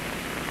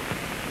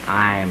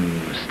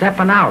 I'm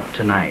stepping out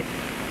tonight.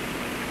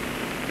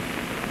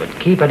 But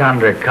keep it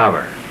under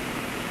cover.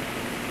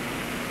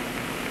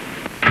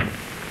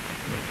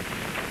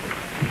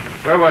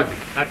 Where was he?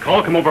 That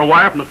call come over a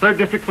wire from the 3rd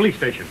District Police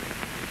Station.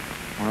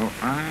 Well,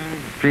 I'll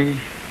be...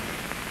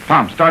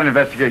 Tom, start an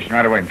investigation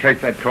right away and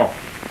trace that call.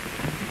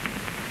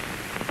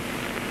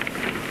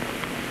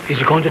 Is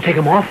he going to take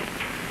him off?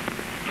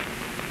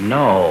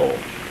 No.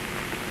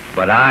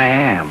 But I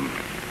am.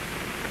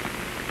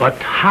 But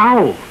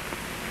how?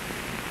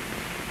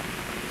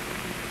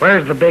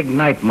 Where's the big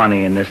night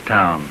money in this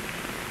town?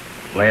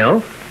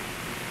 Well,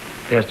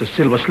 there's the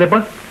Silver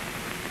Slipper.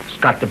 It's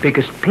got the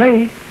biggest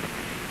play.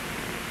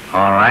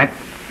 All right.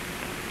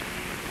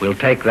 We'll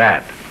take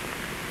that.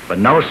 But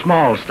no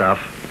small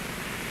stuff.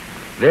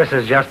 This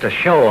is just a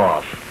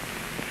show-off.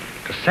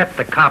 To set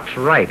the cops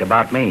right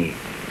about me.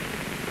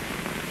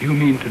 You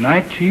mean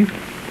tonight, Chief?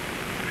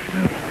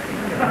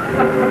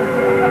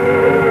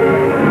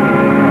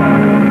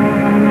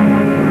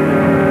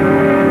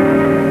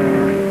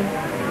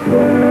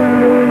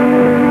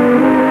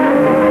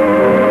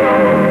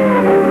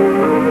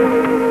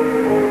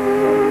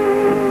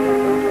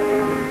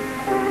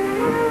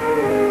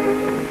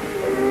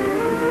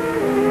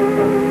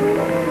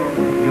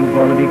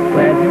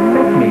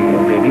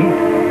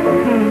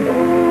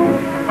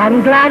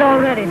 I'm glad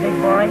already, big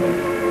boy.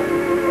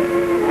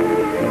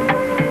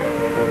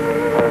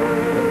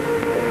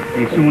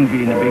 They soon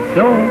be in a big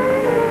show.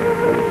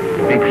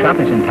 The big shop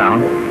is in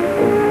town.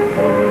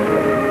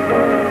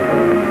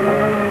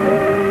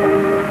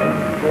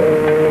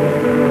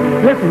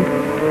 Listen,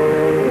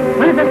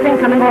 when is this thing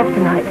coming off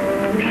tonight?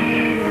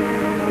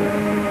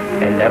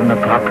 11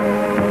 o'clock.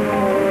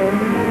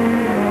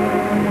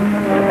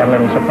 Got a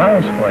little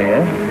surprise for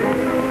you.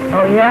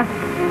 Oh, yeah?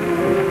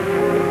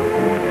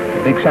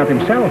 The big shot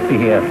himself be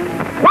here.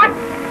 What?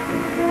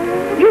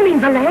 You mean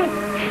Velet?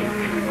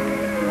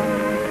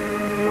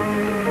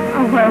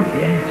 Oh, well.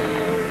 Yes.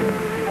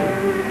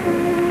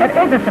 That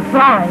is a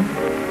surprise.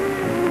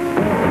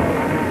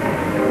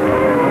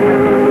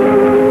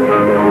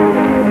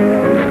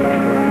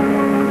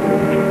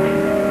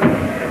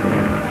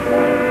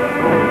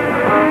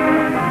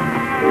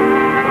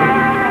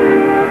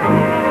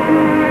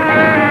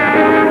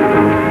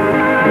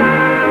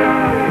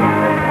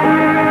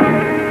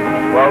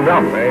 Well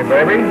done, eh,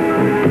 baby?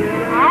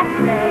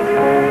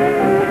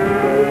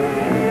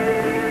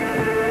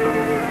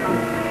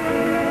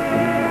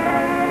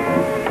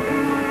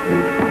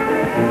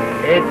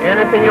 Ain't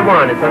anything you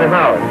want. It's in the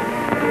house.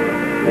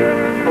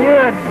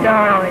 You're a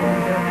darling.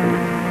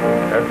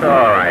 That's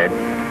all right.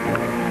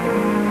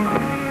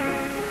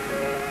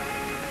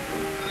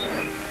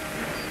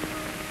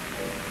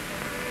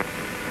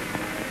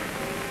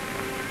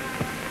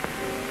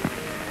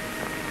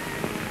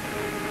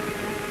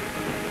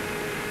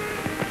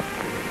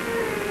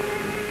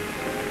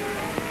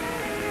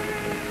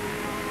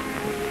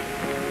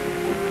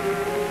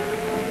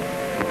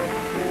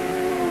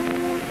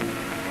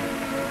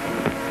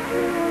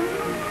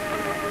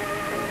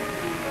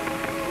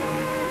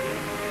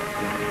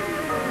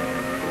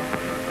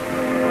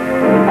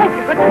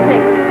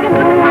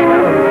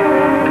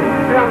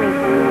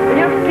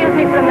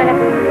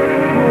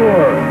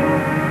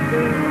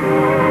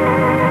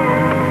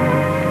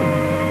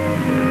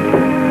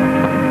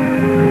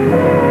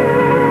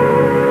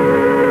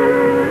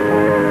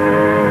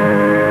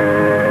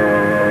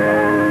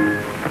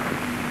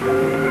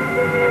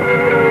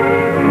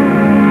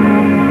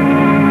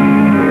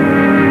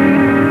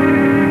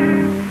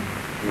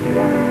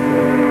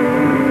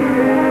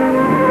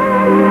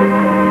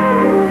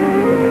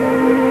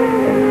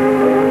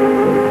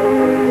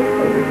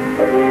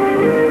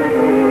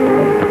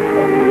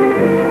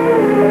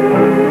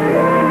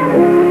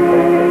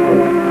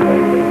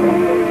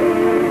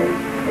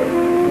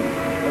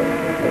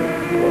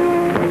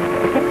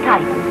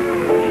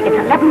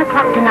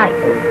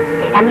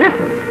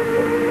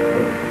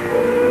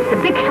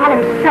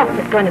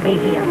 Going to be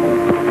here.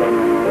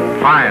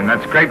 Fine,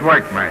 that's great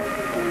work, mate.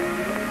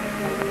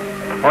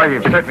 Boy,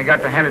 you've certainly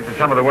got to hand it to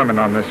some of the women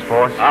on this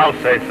force. I'll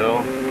say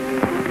so.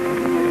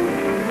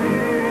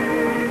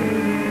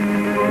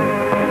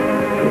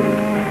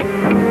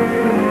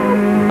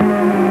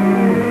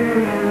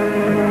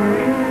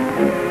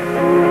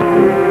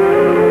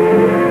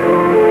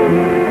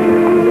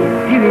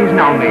 Here he is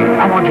now, mate.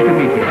 I want you to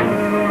meet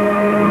him.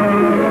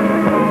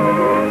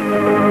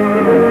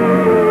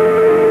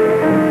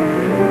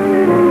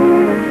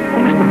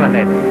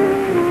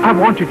 I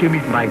want you to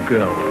meet my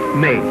girl,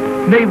 May.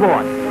 May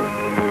what?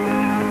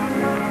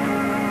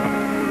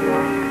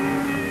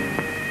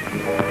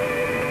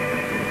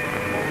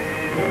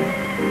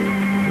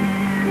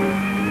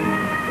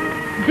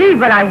 Gee,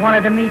 but I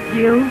wanted to meet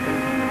you.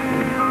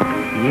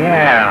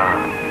 Yeah.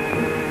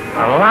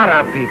 A lot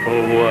of people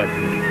would.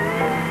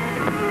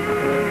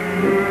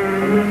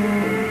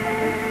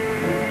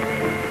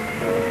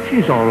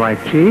 She's all right,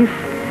 Chief.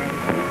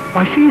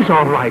 Why, she's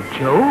all right,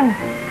 Joe.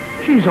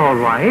 She's all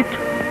right.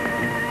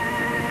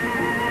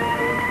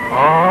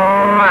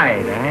 All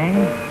right, eh?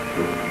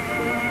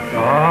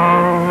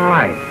 All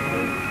right.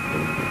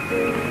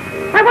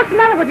 Why, what's the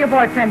matter with your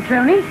boyfriend,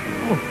 Taroni?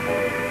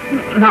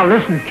 Oh. Now,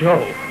 listen, Joe.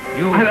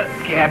 You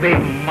gabby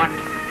mutt.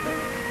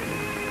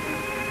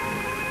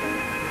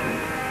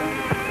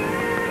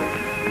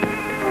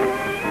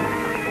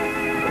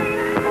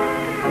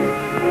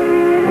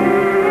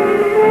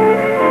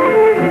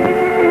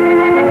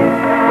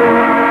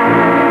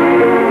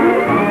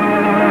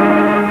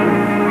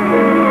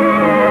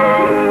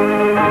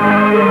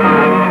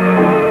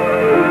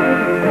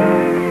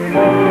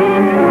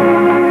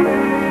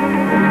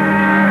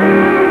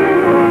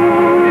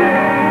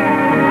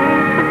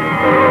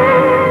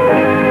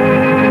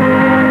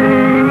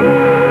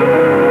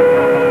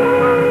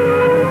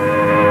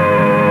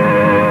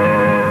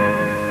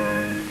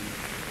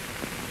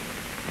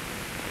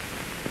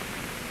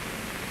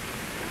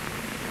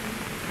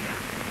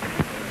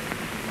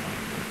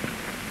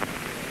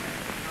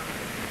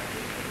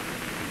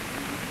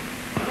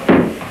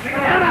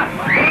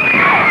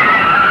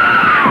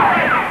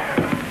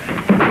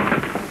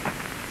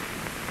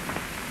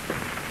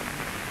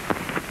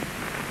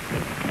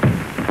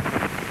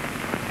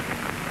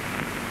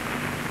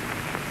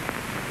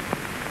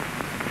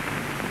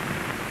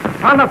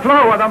 On the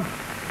floor with them.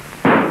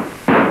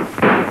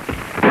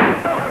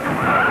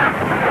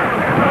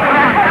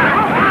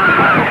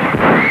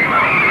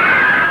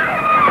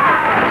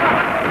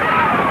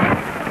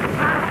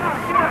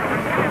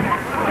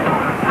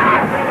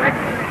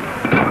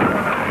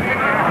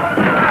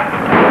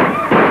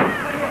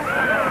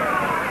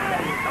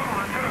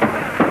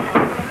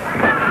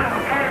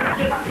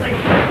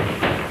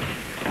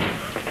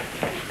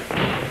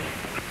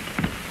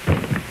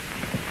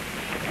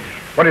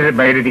 What is it,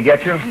 May? Did he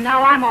get you?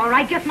 No, I'm all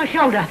right. Just my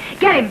shoulder.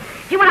 Get him.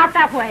 He went out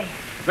that way.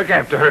 Look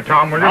after her,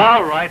 Tom, will you?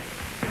 All right.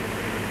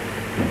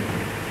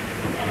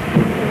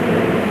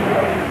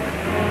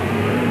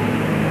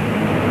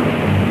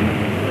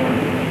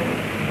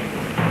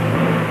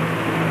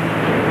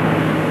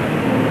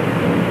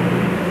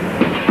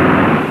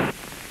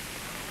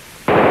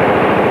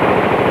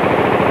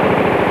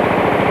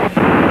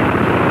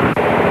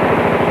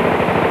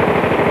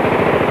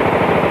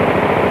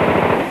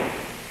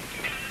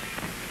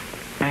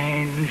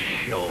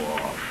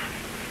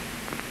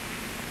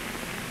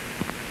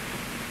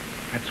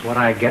 What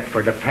I get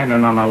for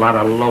depending on a lot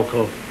of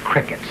local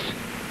crickets.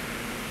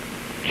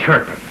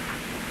 Chirping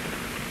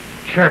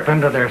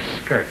to their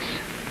skirts.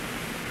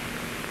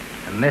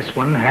 And this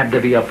one had to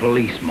be a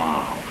police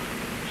mob.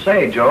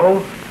 Say,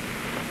 Joe,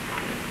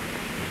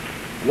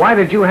 why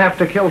did you have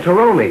to kill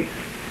Taroni?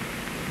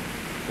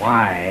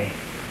 Why?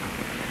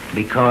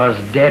 Because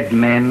dead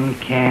men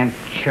can't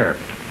chirp.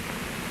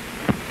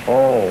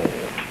 Oh.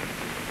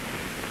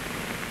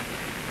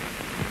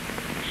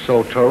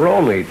 So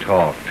Taroni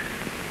talked.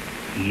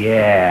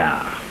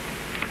 Yeah.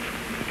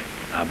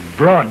 A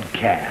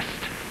broadcast.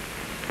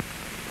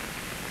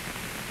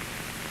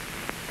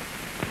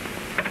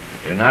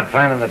 You're not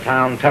finding the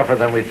town tougher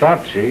than we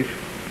thought, Chief.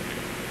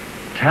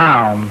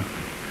 Town?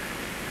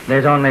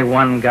 There's only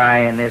one guy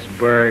in this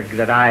burg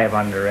that I have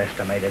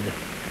underestimated.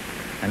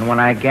 And when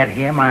I get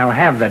him, I'll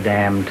have the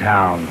damn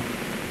town.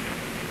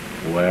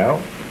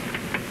 Well?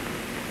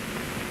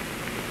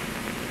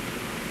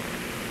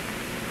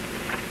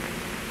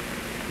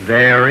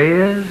 There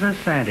is a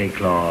Santa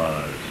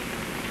Claus.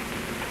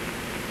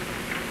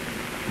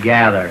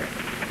 Gather.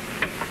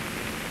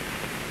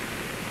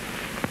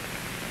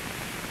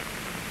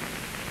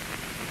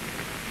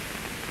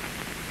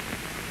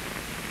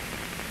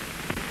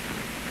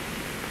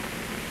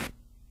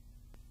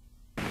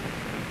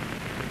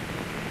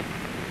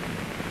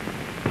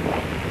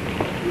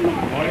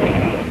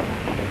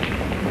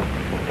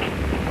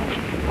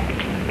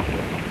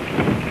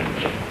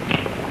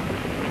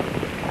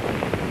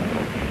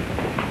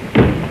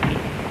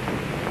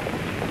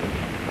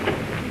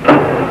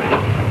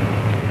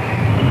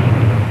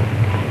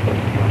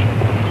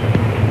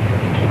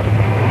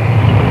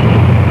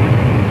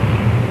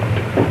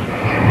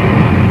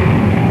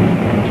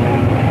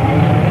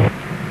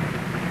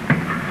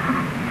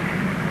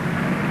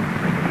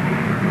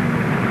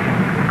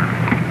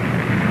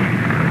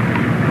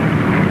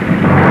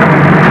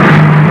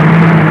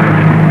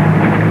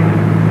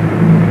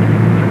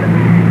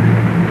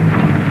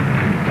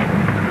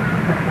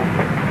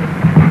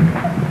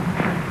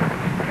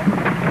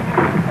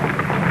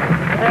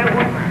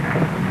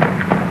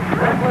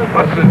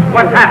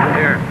 What's happened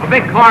here? A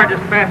big car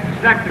just passed and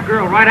snapped the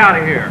girl right out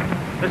of here.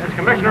 This is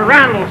Commissioner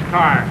Randall's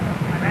car.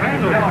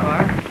 Randall's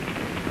car?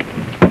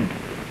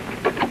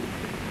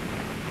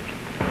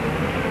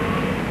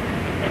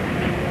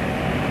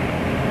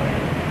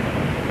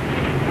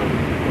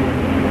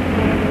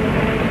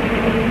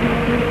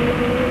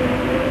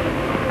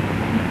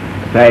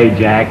 Say,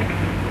 Jack,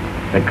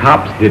 the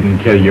cops didn't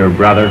kill your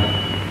brother.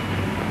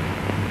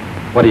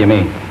 What do you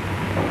mean?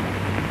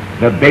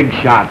 The big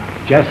shot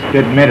just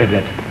admitted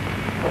it.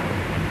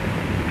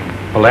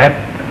 Velet?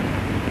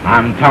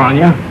 I'm telling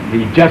you,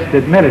 he just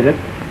admitted it.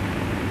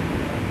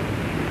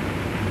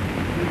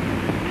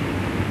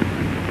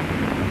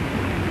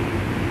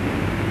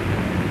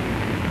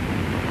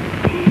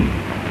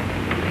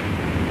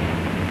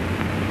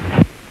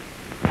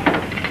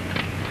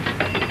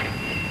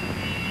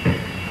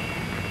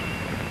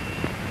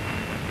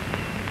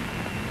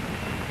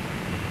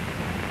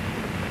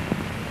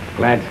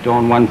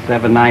 Gladstone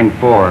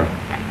 1794.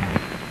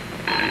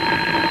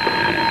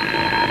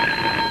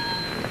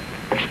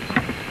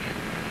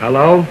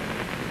 Hello?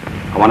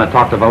 I want to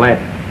talk to Velet.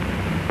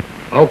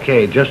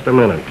 Okay, just a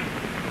minute.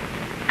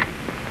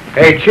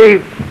 Hey,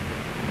 Chief.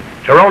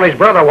 Taroni's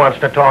brother wants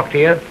to talk to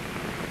you.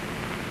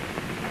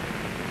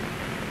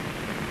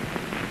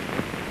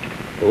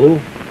 Who?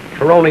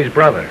 Taroni's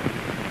brother.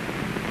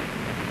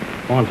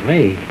 Wants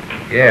me?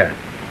 Yeah.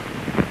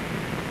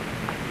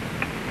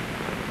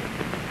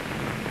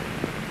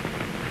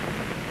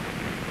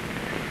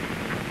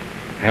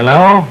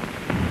 Hello?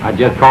 I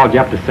just called you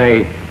up to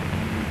say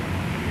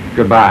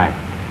goodbye.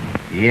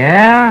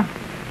 Yeah?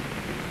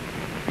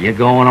 You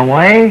going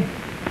away?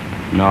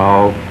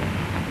 No.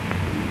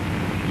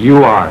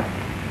 You are.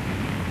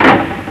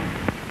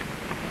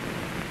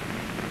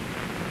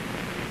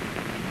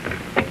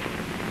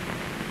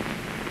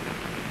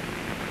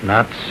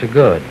 Not so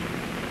good.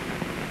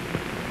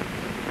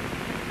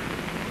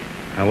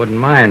 I wouldn't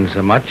mind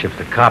so much if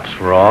the cops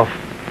were off.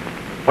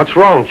 What's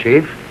wrong,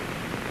 Chief?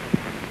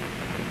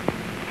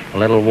 A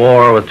little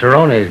war with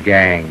Taroni's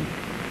gang.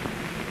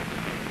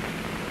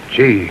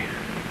 Gee,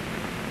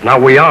 now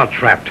we are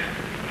trapped.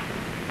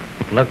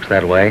 Looks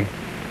that way.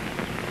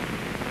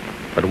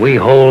 But we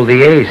hold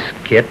the ace,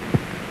 Kit.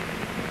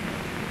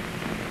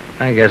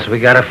 I guess we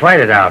gotta fight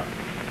it out.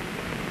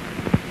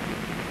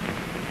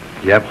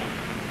 Yep.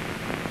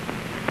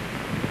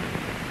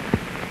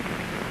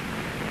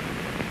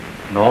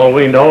 And all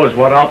we know is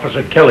what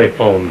Officer Kelly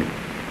phoned.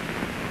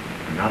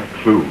 Not a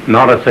clue.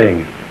 Not a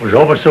thing. It was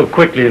over so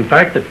quickly, in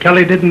fact, that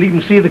Kelly didn't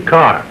even see the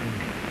car.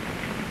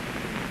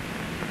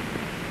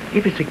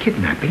 If it's a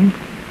kidnapping,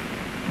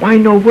 why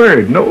no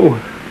word, no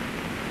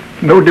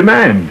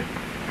demand?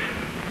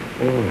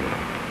 Oh.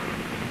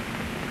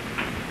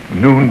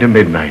 Noon to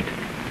midnight,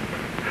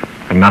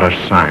 and not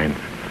a sign.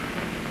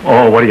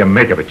 Oh, what do you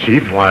make of it,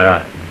 Chief?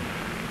 Why,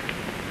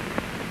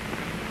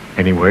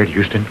 Any word,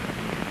 Houston?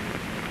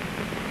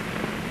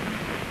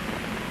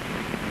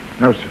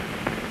 No, sir.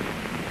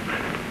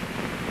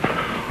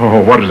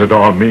 Oh, what does it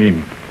all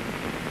mean?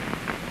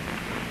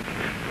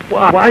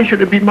 Why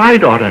should it be my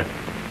daughter?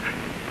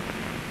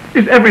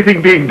 Is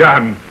everything being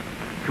done?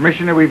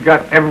 Commissioner, we've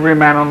got every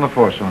man on the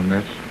force on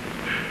this.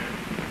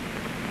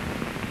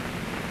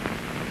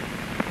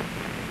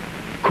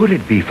 Could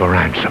it be for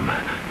ransom?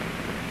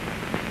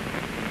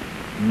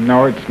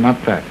 No, it's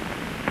not that.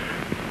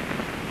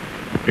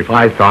 If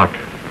I thought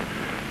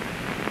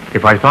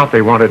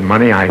they wanted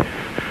money,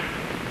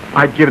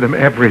 I'd give them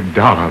every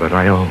dollar that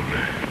I own.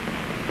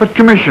 But,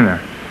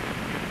 Commissioner,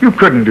 you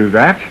couldn't do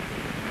that.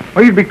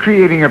 Or you'd be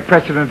creating a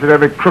precedent that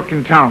every crook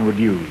in town would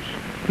use.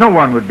 No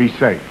one would be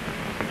safe.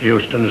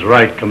 Houston's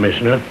right,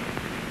 Commissioner.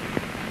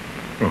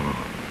 Oh.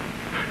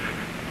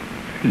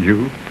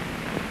 You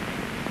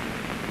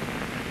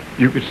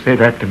could say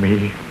that to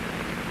me?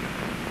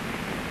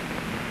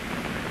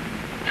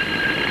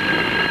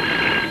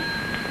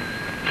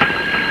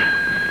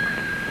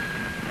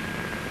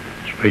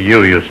 It's for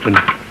you, Houston.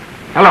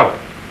 Hello.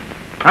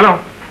 Hello.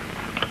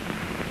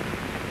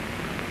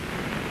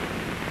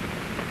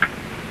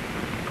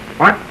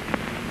 What?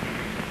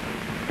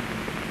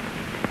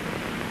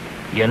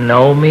 You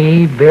know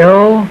me,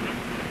 Bill?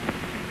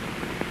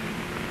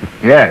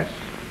 Yes.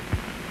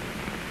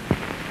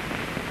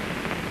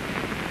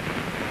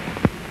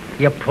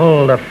 You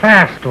pulled a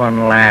fast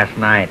one last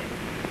night.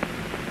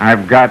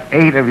 I've got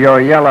 8 of your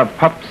yellow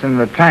pups in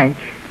the tank.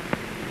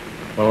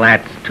 Well,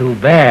 that's too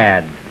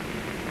bad,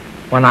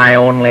 when I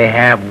only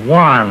have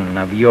 1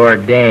 of your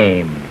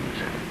dames.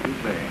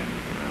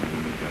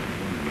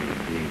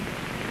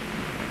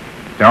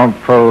 Don't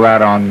pull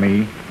that on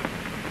me.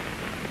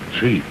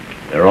 Chief,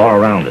 they're all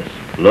around us.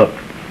 Look.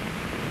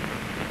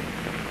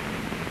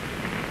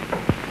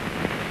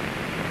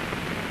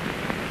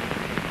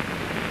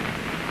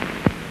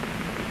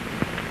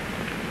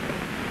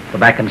 Go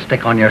back and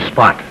stick on your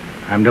spot.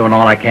 I'm doing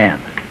all I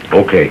can.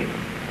 Okay.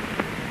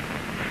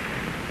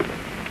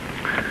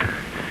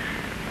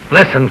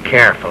 Listen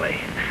carefully.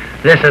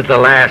 This is the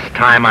last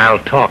time I'll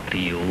talk to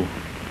you.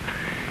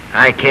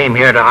 I came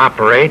here to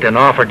operate and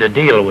offered to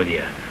deal with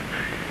you.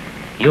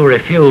 You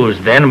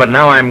refused then, but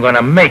now I'm going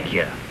to make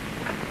you.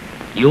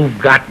 You've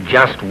got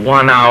just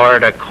 1 hour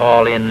to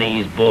call in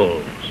these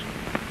bulls.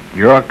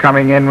 You're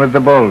coming in with the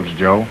bulls,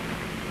 Joe.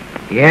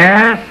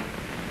 Yes?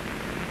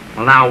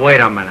 Well, now,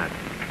 wait a minute.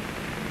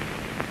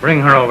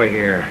 Bring her over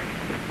here.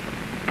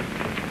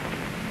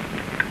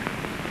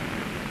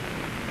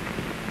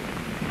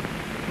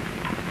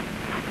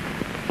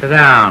 Sit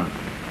down.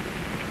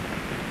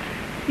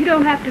 You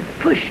don't have to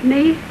push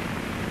me.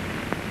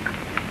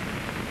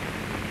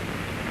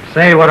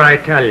 Say what I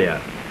tell you.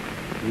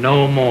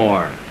 No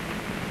more.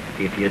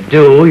 If you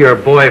do, your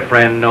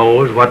boyfriend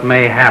knows what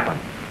may happen.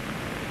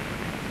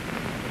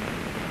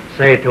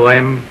 Say to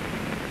him,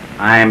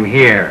 I'm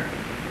here.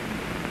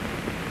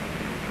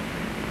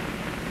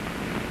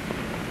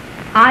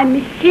 I'm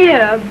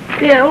here,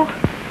 Bill.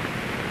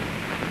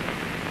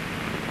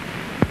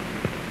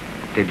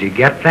 Did you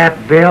get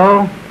that,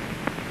 Bill?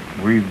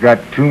 We've got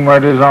 2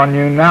 murders on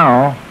you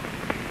now.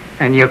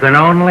 And you can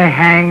only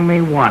hang me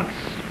once.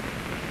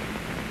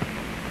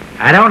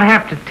 I don't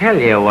have to tell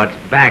you what's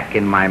back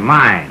in my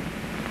mind.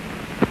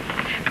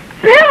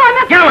 Bill,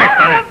 I'm a... Get away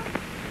from it!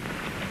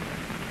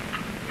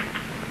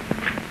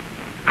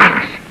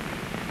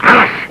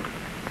 Alice!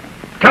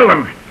 Tell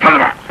them!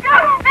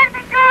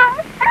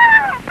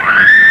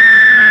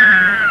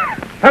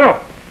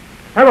 Hello!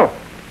 Hello!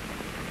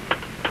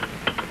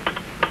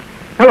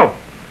 Hello!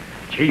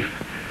 Chief,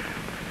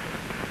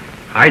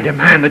 I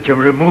demand that you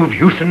remove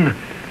Houston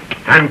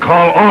and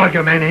call all of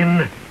your men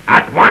in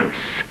at once.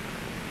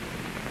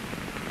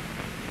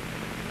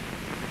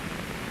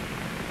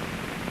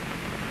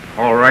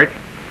 All right.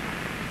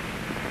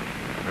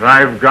 But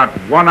I've got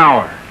 1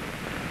 hour.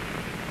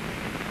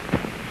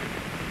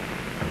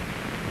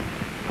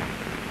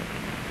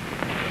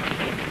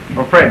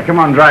 Oh, Fred, come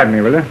on, drive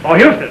me, will you? Oh,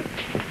 Houston!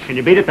 Can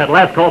you beat it? That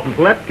last call from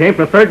Velet came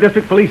from the 3rd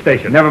District Police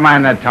Station. Never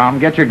mind that, Tom.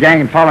 Get your gang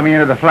and follow me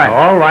into the flat.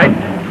 All right.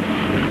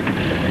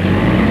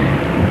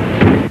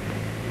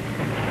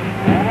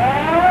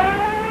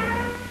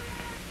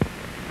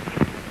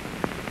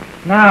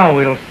 Now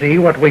we'll see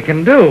what we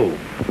can do.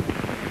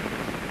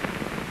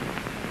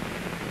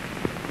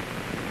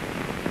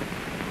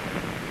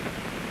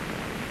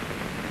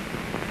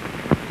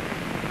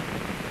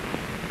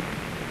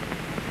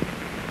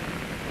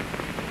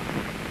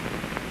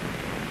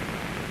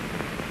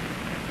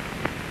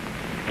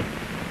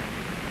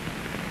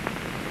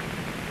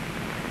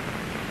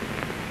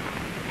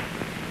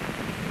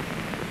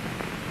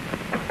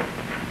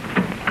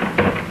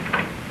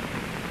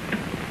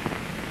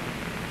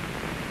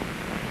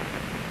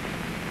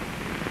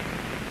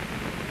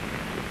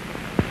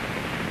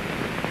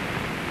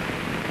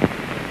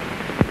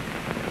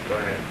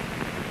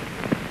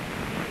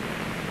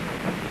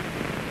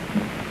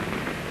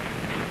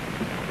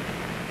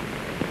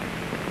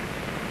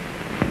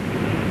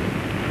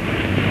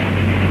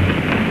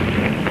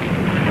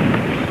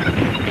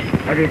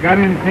 Have you got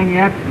anything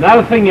yet? Not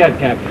a thing yet,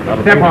 Captain.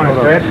 Step on it,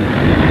 Fred.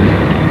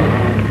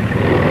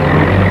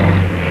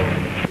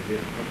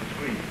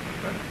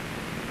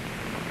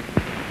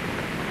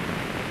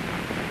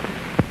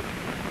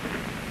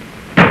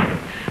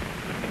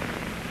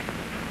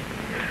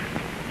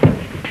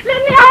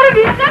 Let me out of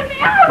here! Let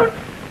me out!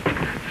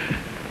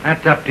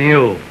 That's up to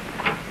you.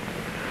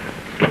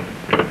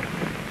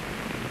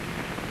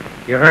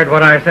 You heard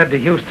what I said to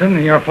Houston,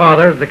 and your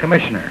father's the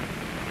commissioner.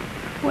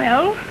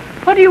 Well,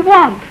 what do you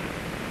want?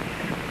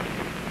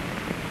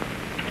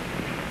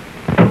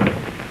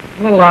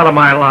 A little out of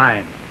my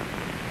line.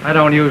 I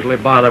don't usually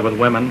bother with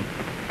women.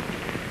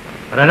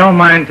 But I don't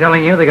mind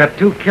telling you they got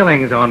 2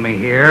 killings on me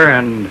here,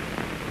 and...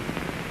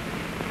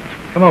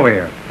 Come over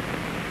here.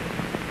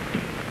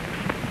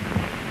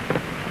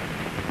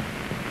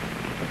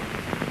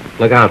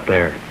 Look out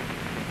there.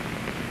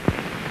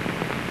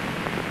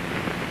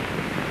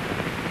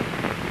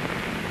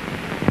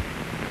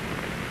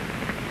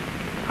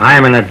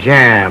 I'm in a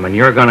jam, and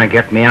you're gonna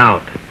get me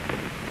out.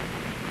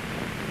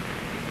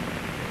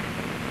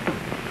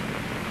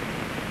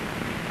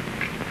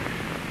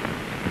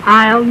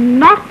 I'll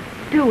not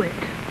do it.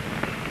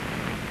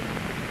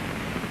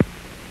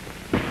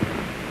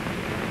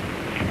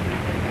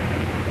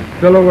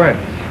 Silhouettes.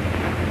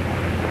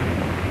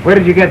 Where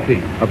did you get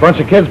these? A bunch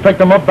of kids picked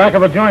them up back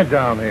of a joint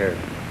down here.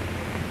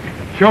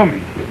 Show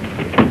me.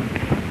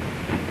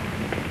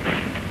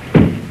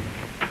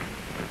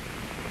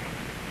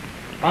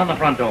 On the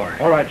front door.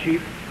 All right,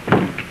 Chief.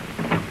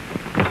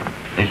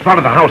 In front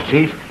of the house,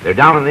 Chief. They're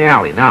down in the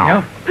alley now.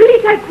 Yeah?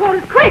 Police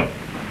headquarters, quick!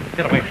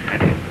 Get away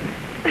from me.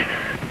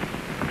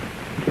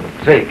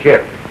 Say,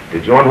 kid,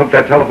 did you unhook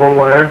that telephone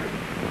wire?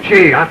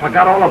 Gee, I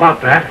forgot all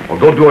about that. Well,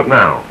 go do it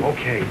now.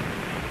 Okay.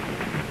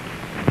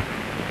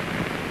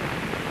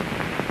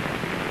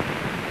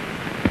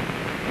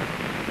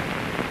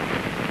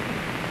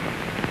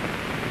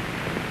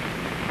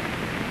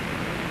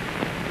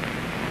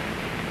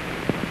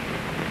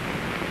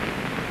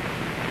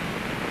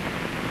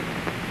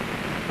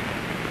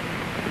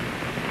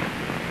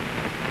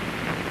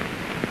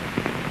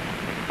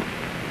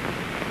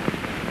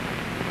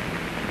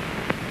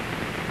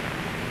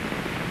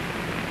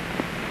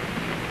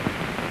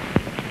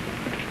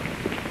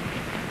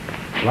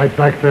 Right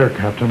back there,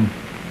 Captain.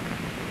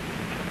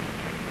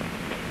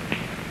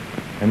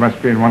 They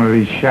must be in one of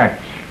these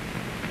shacks.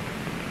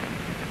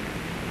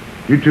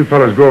 You 2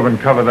 fellas go over and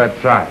cover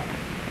that side.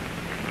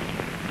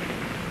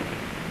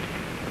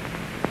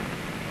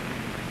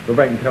 Go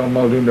back and tell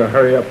Muldoon to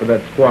hurry up with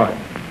that squad.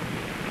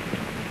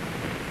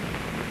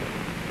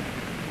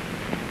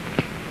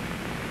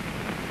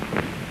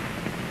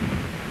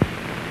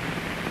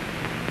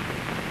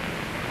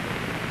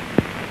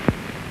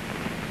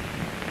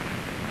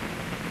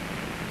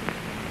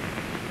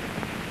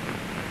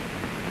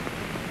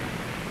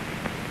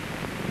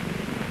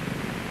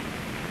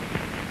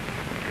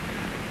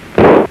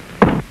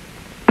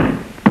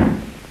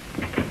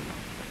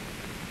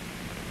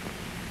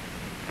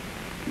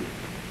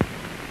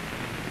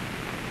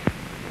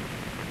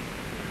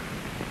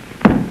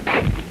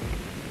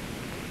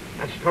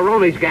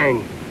 Taroni's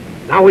gang.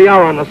 Now we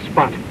are on the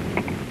spot.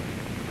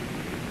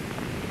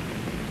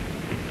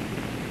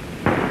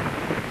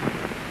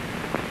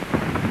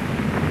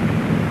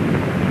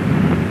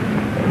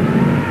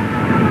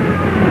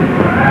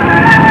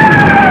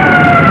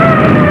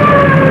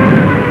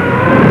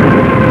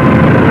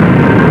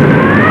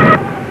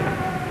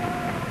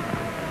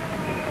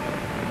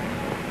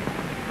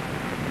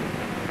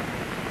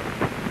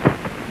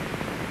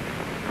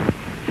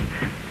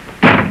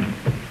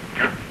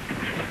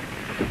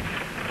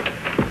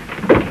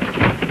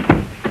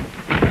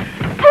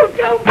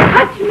 Don't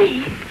touch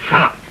me!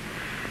 Shut up.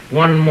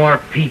 One more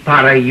peep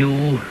out of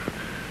you.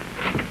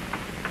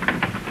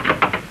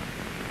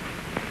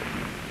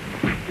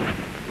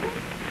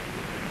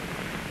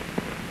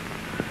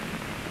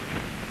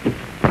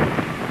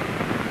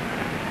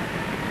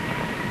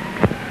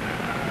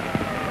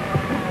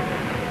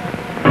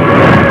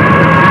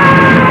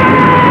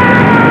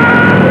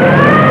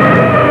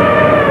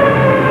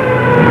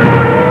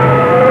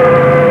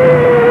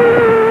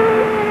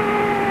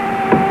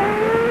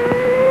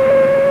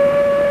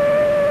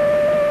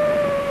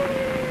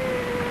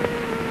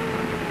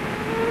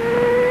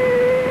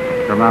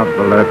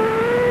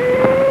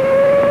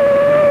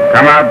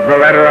 Come out,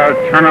 Velet, or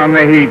I'll turn on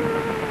the heat.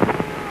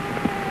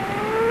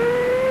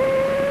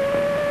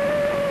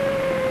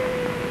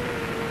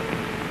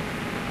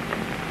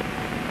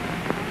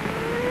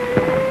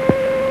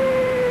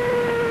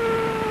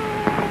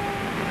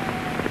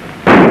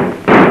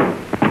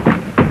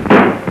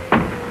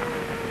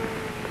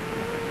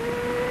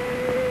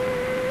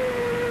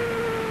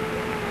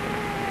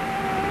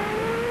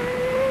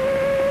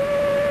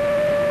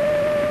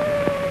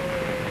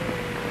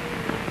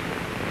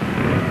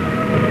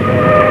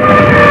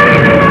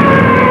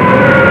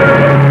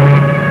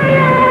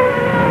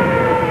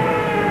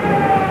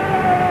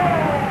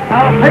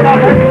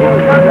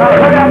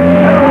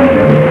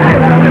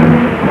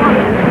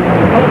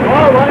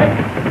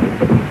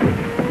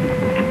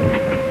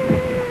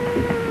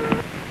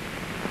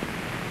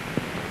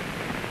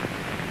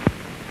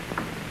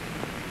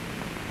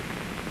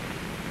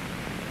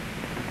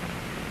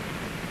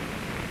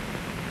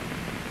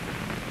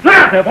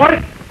 There,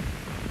 boy.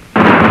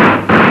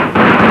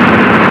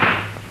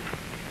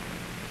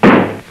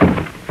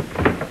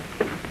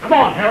 Come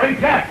on, Harry,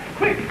 Jack,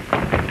 quick.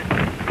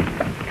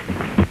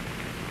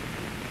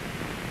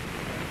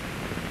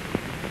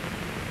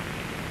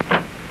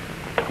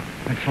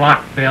 It's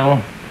locked,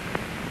 Bill.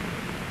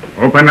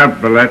 Open up,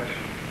 Velet.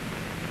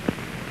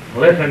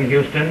 Listen,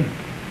 Houston.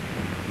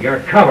 You're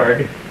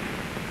covered,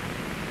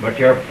 but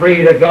you're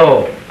free to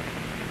go.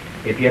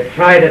 If you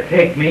try to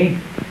take me,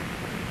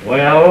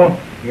 well,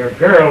 your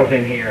girl's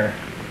in here.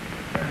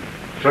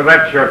 So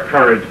that's your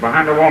courage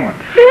behind a woman.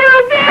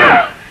 Bill,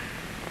 Bill!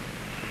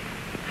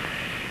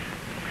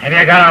 Have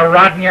you got a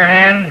rod in your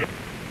hand?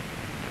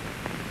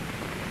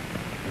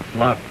 It's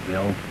locked,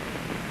 Bill.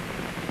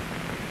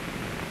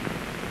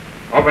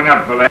 Open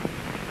up, Velet.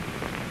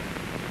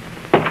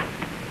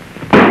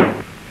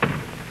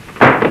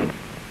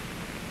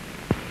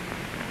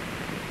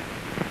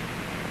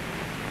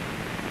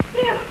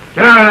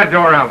 Get out of that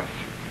door, Alice.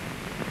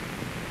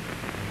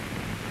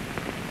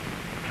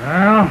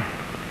 Well,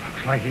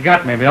 looks like you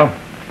got me, Bill.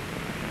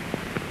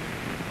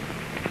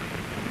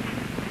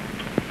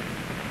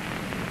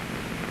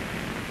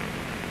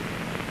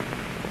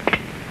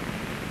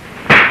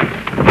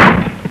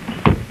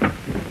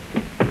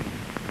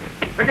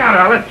 Look out,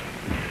 Alice.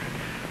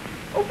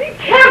 Oh, be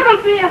careful,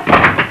 Bill.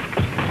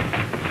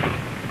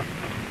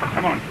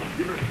 Come on.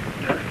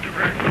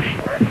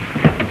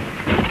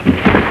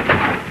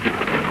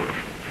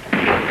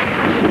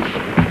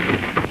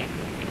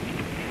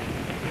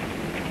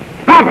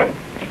 Stop it!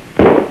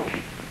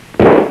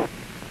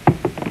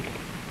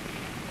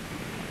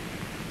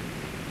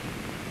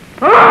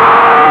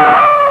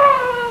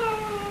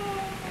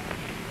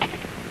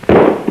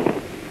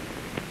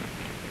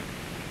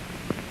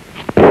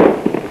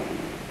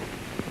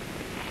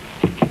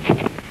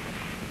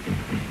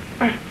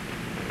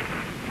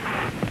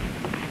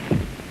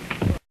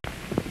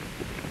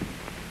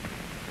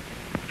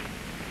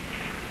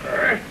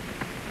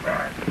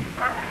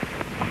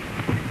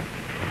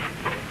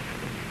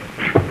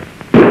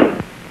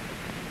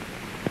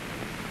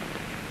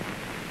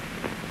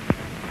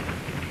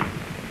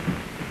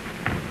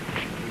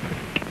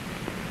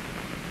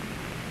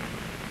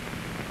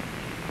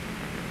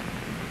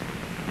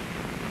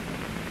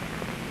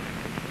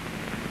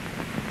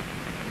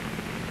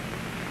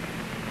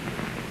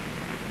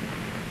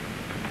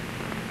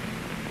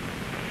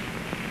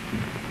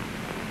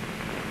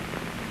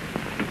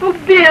 Oh,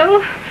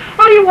 Bill,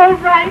 are you all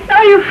right?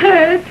 Are you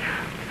hurt?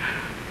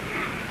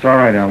 It's all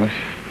right, Alice.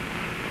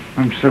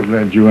 I'm so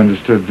glad you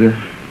understood,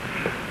 dear.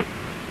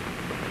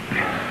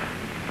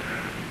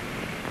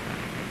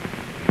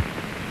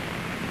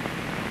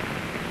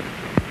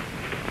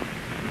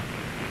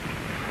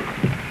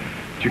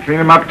 Did you clean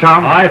him up,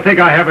 Tom? I think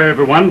I have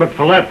everyone but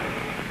Velet.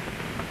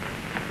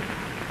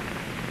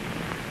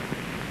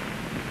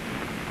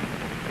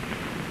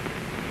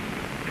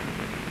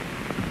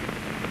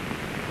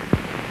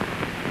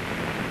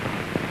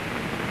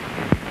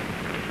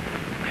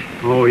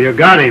 Oh, you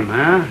got him,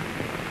 huh?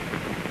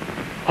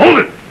 Hold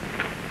it!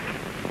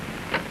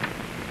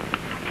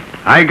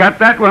 I got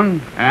that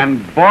one,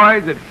 and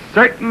boys, it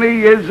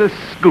certainly is a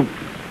scoop.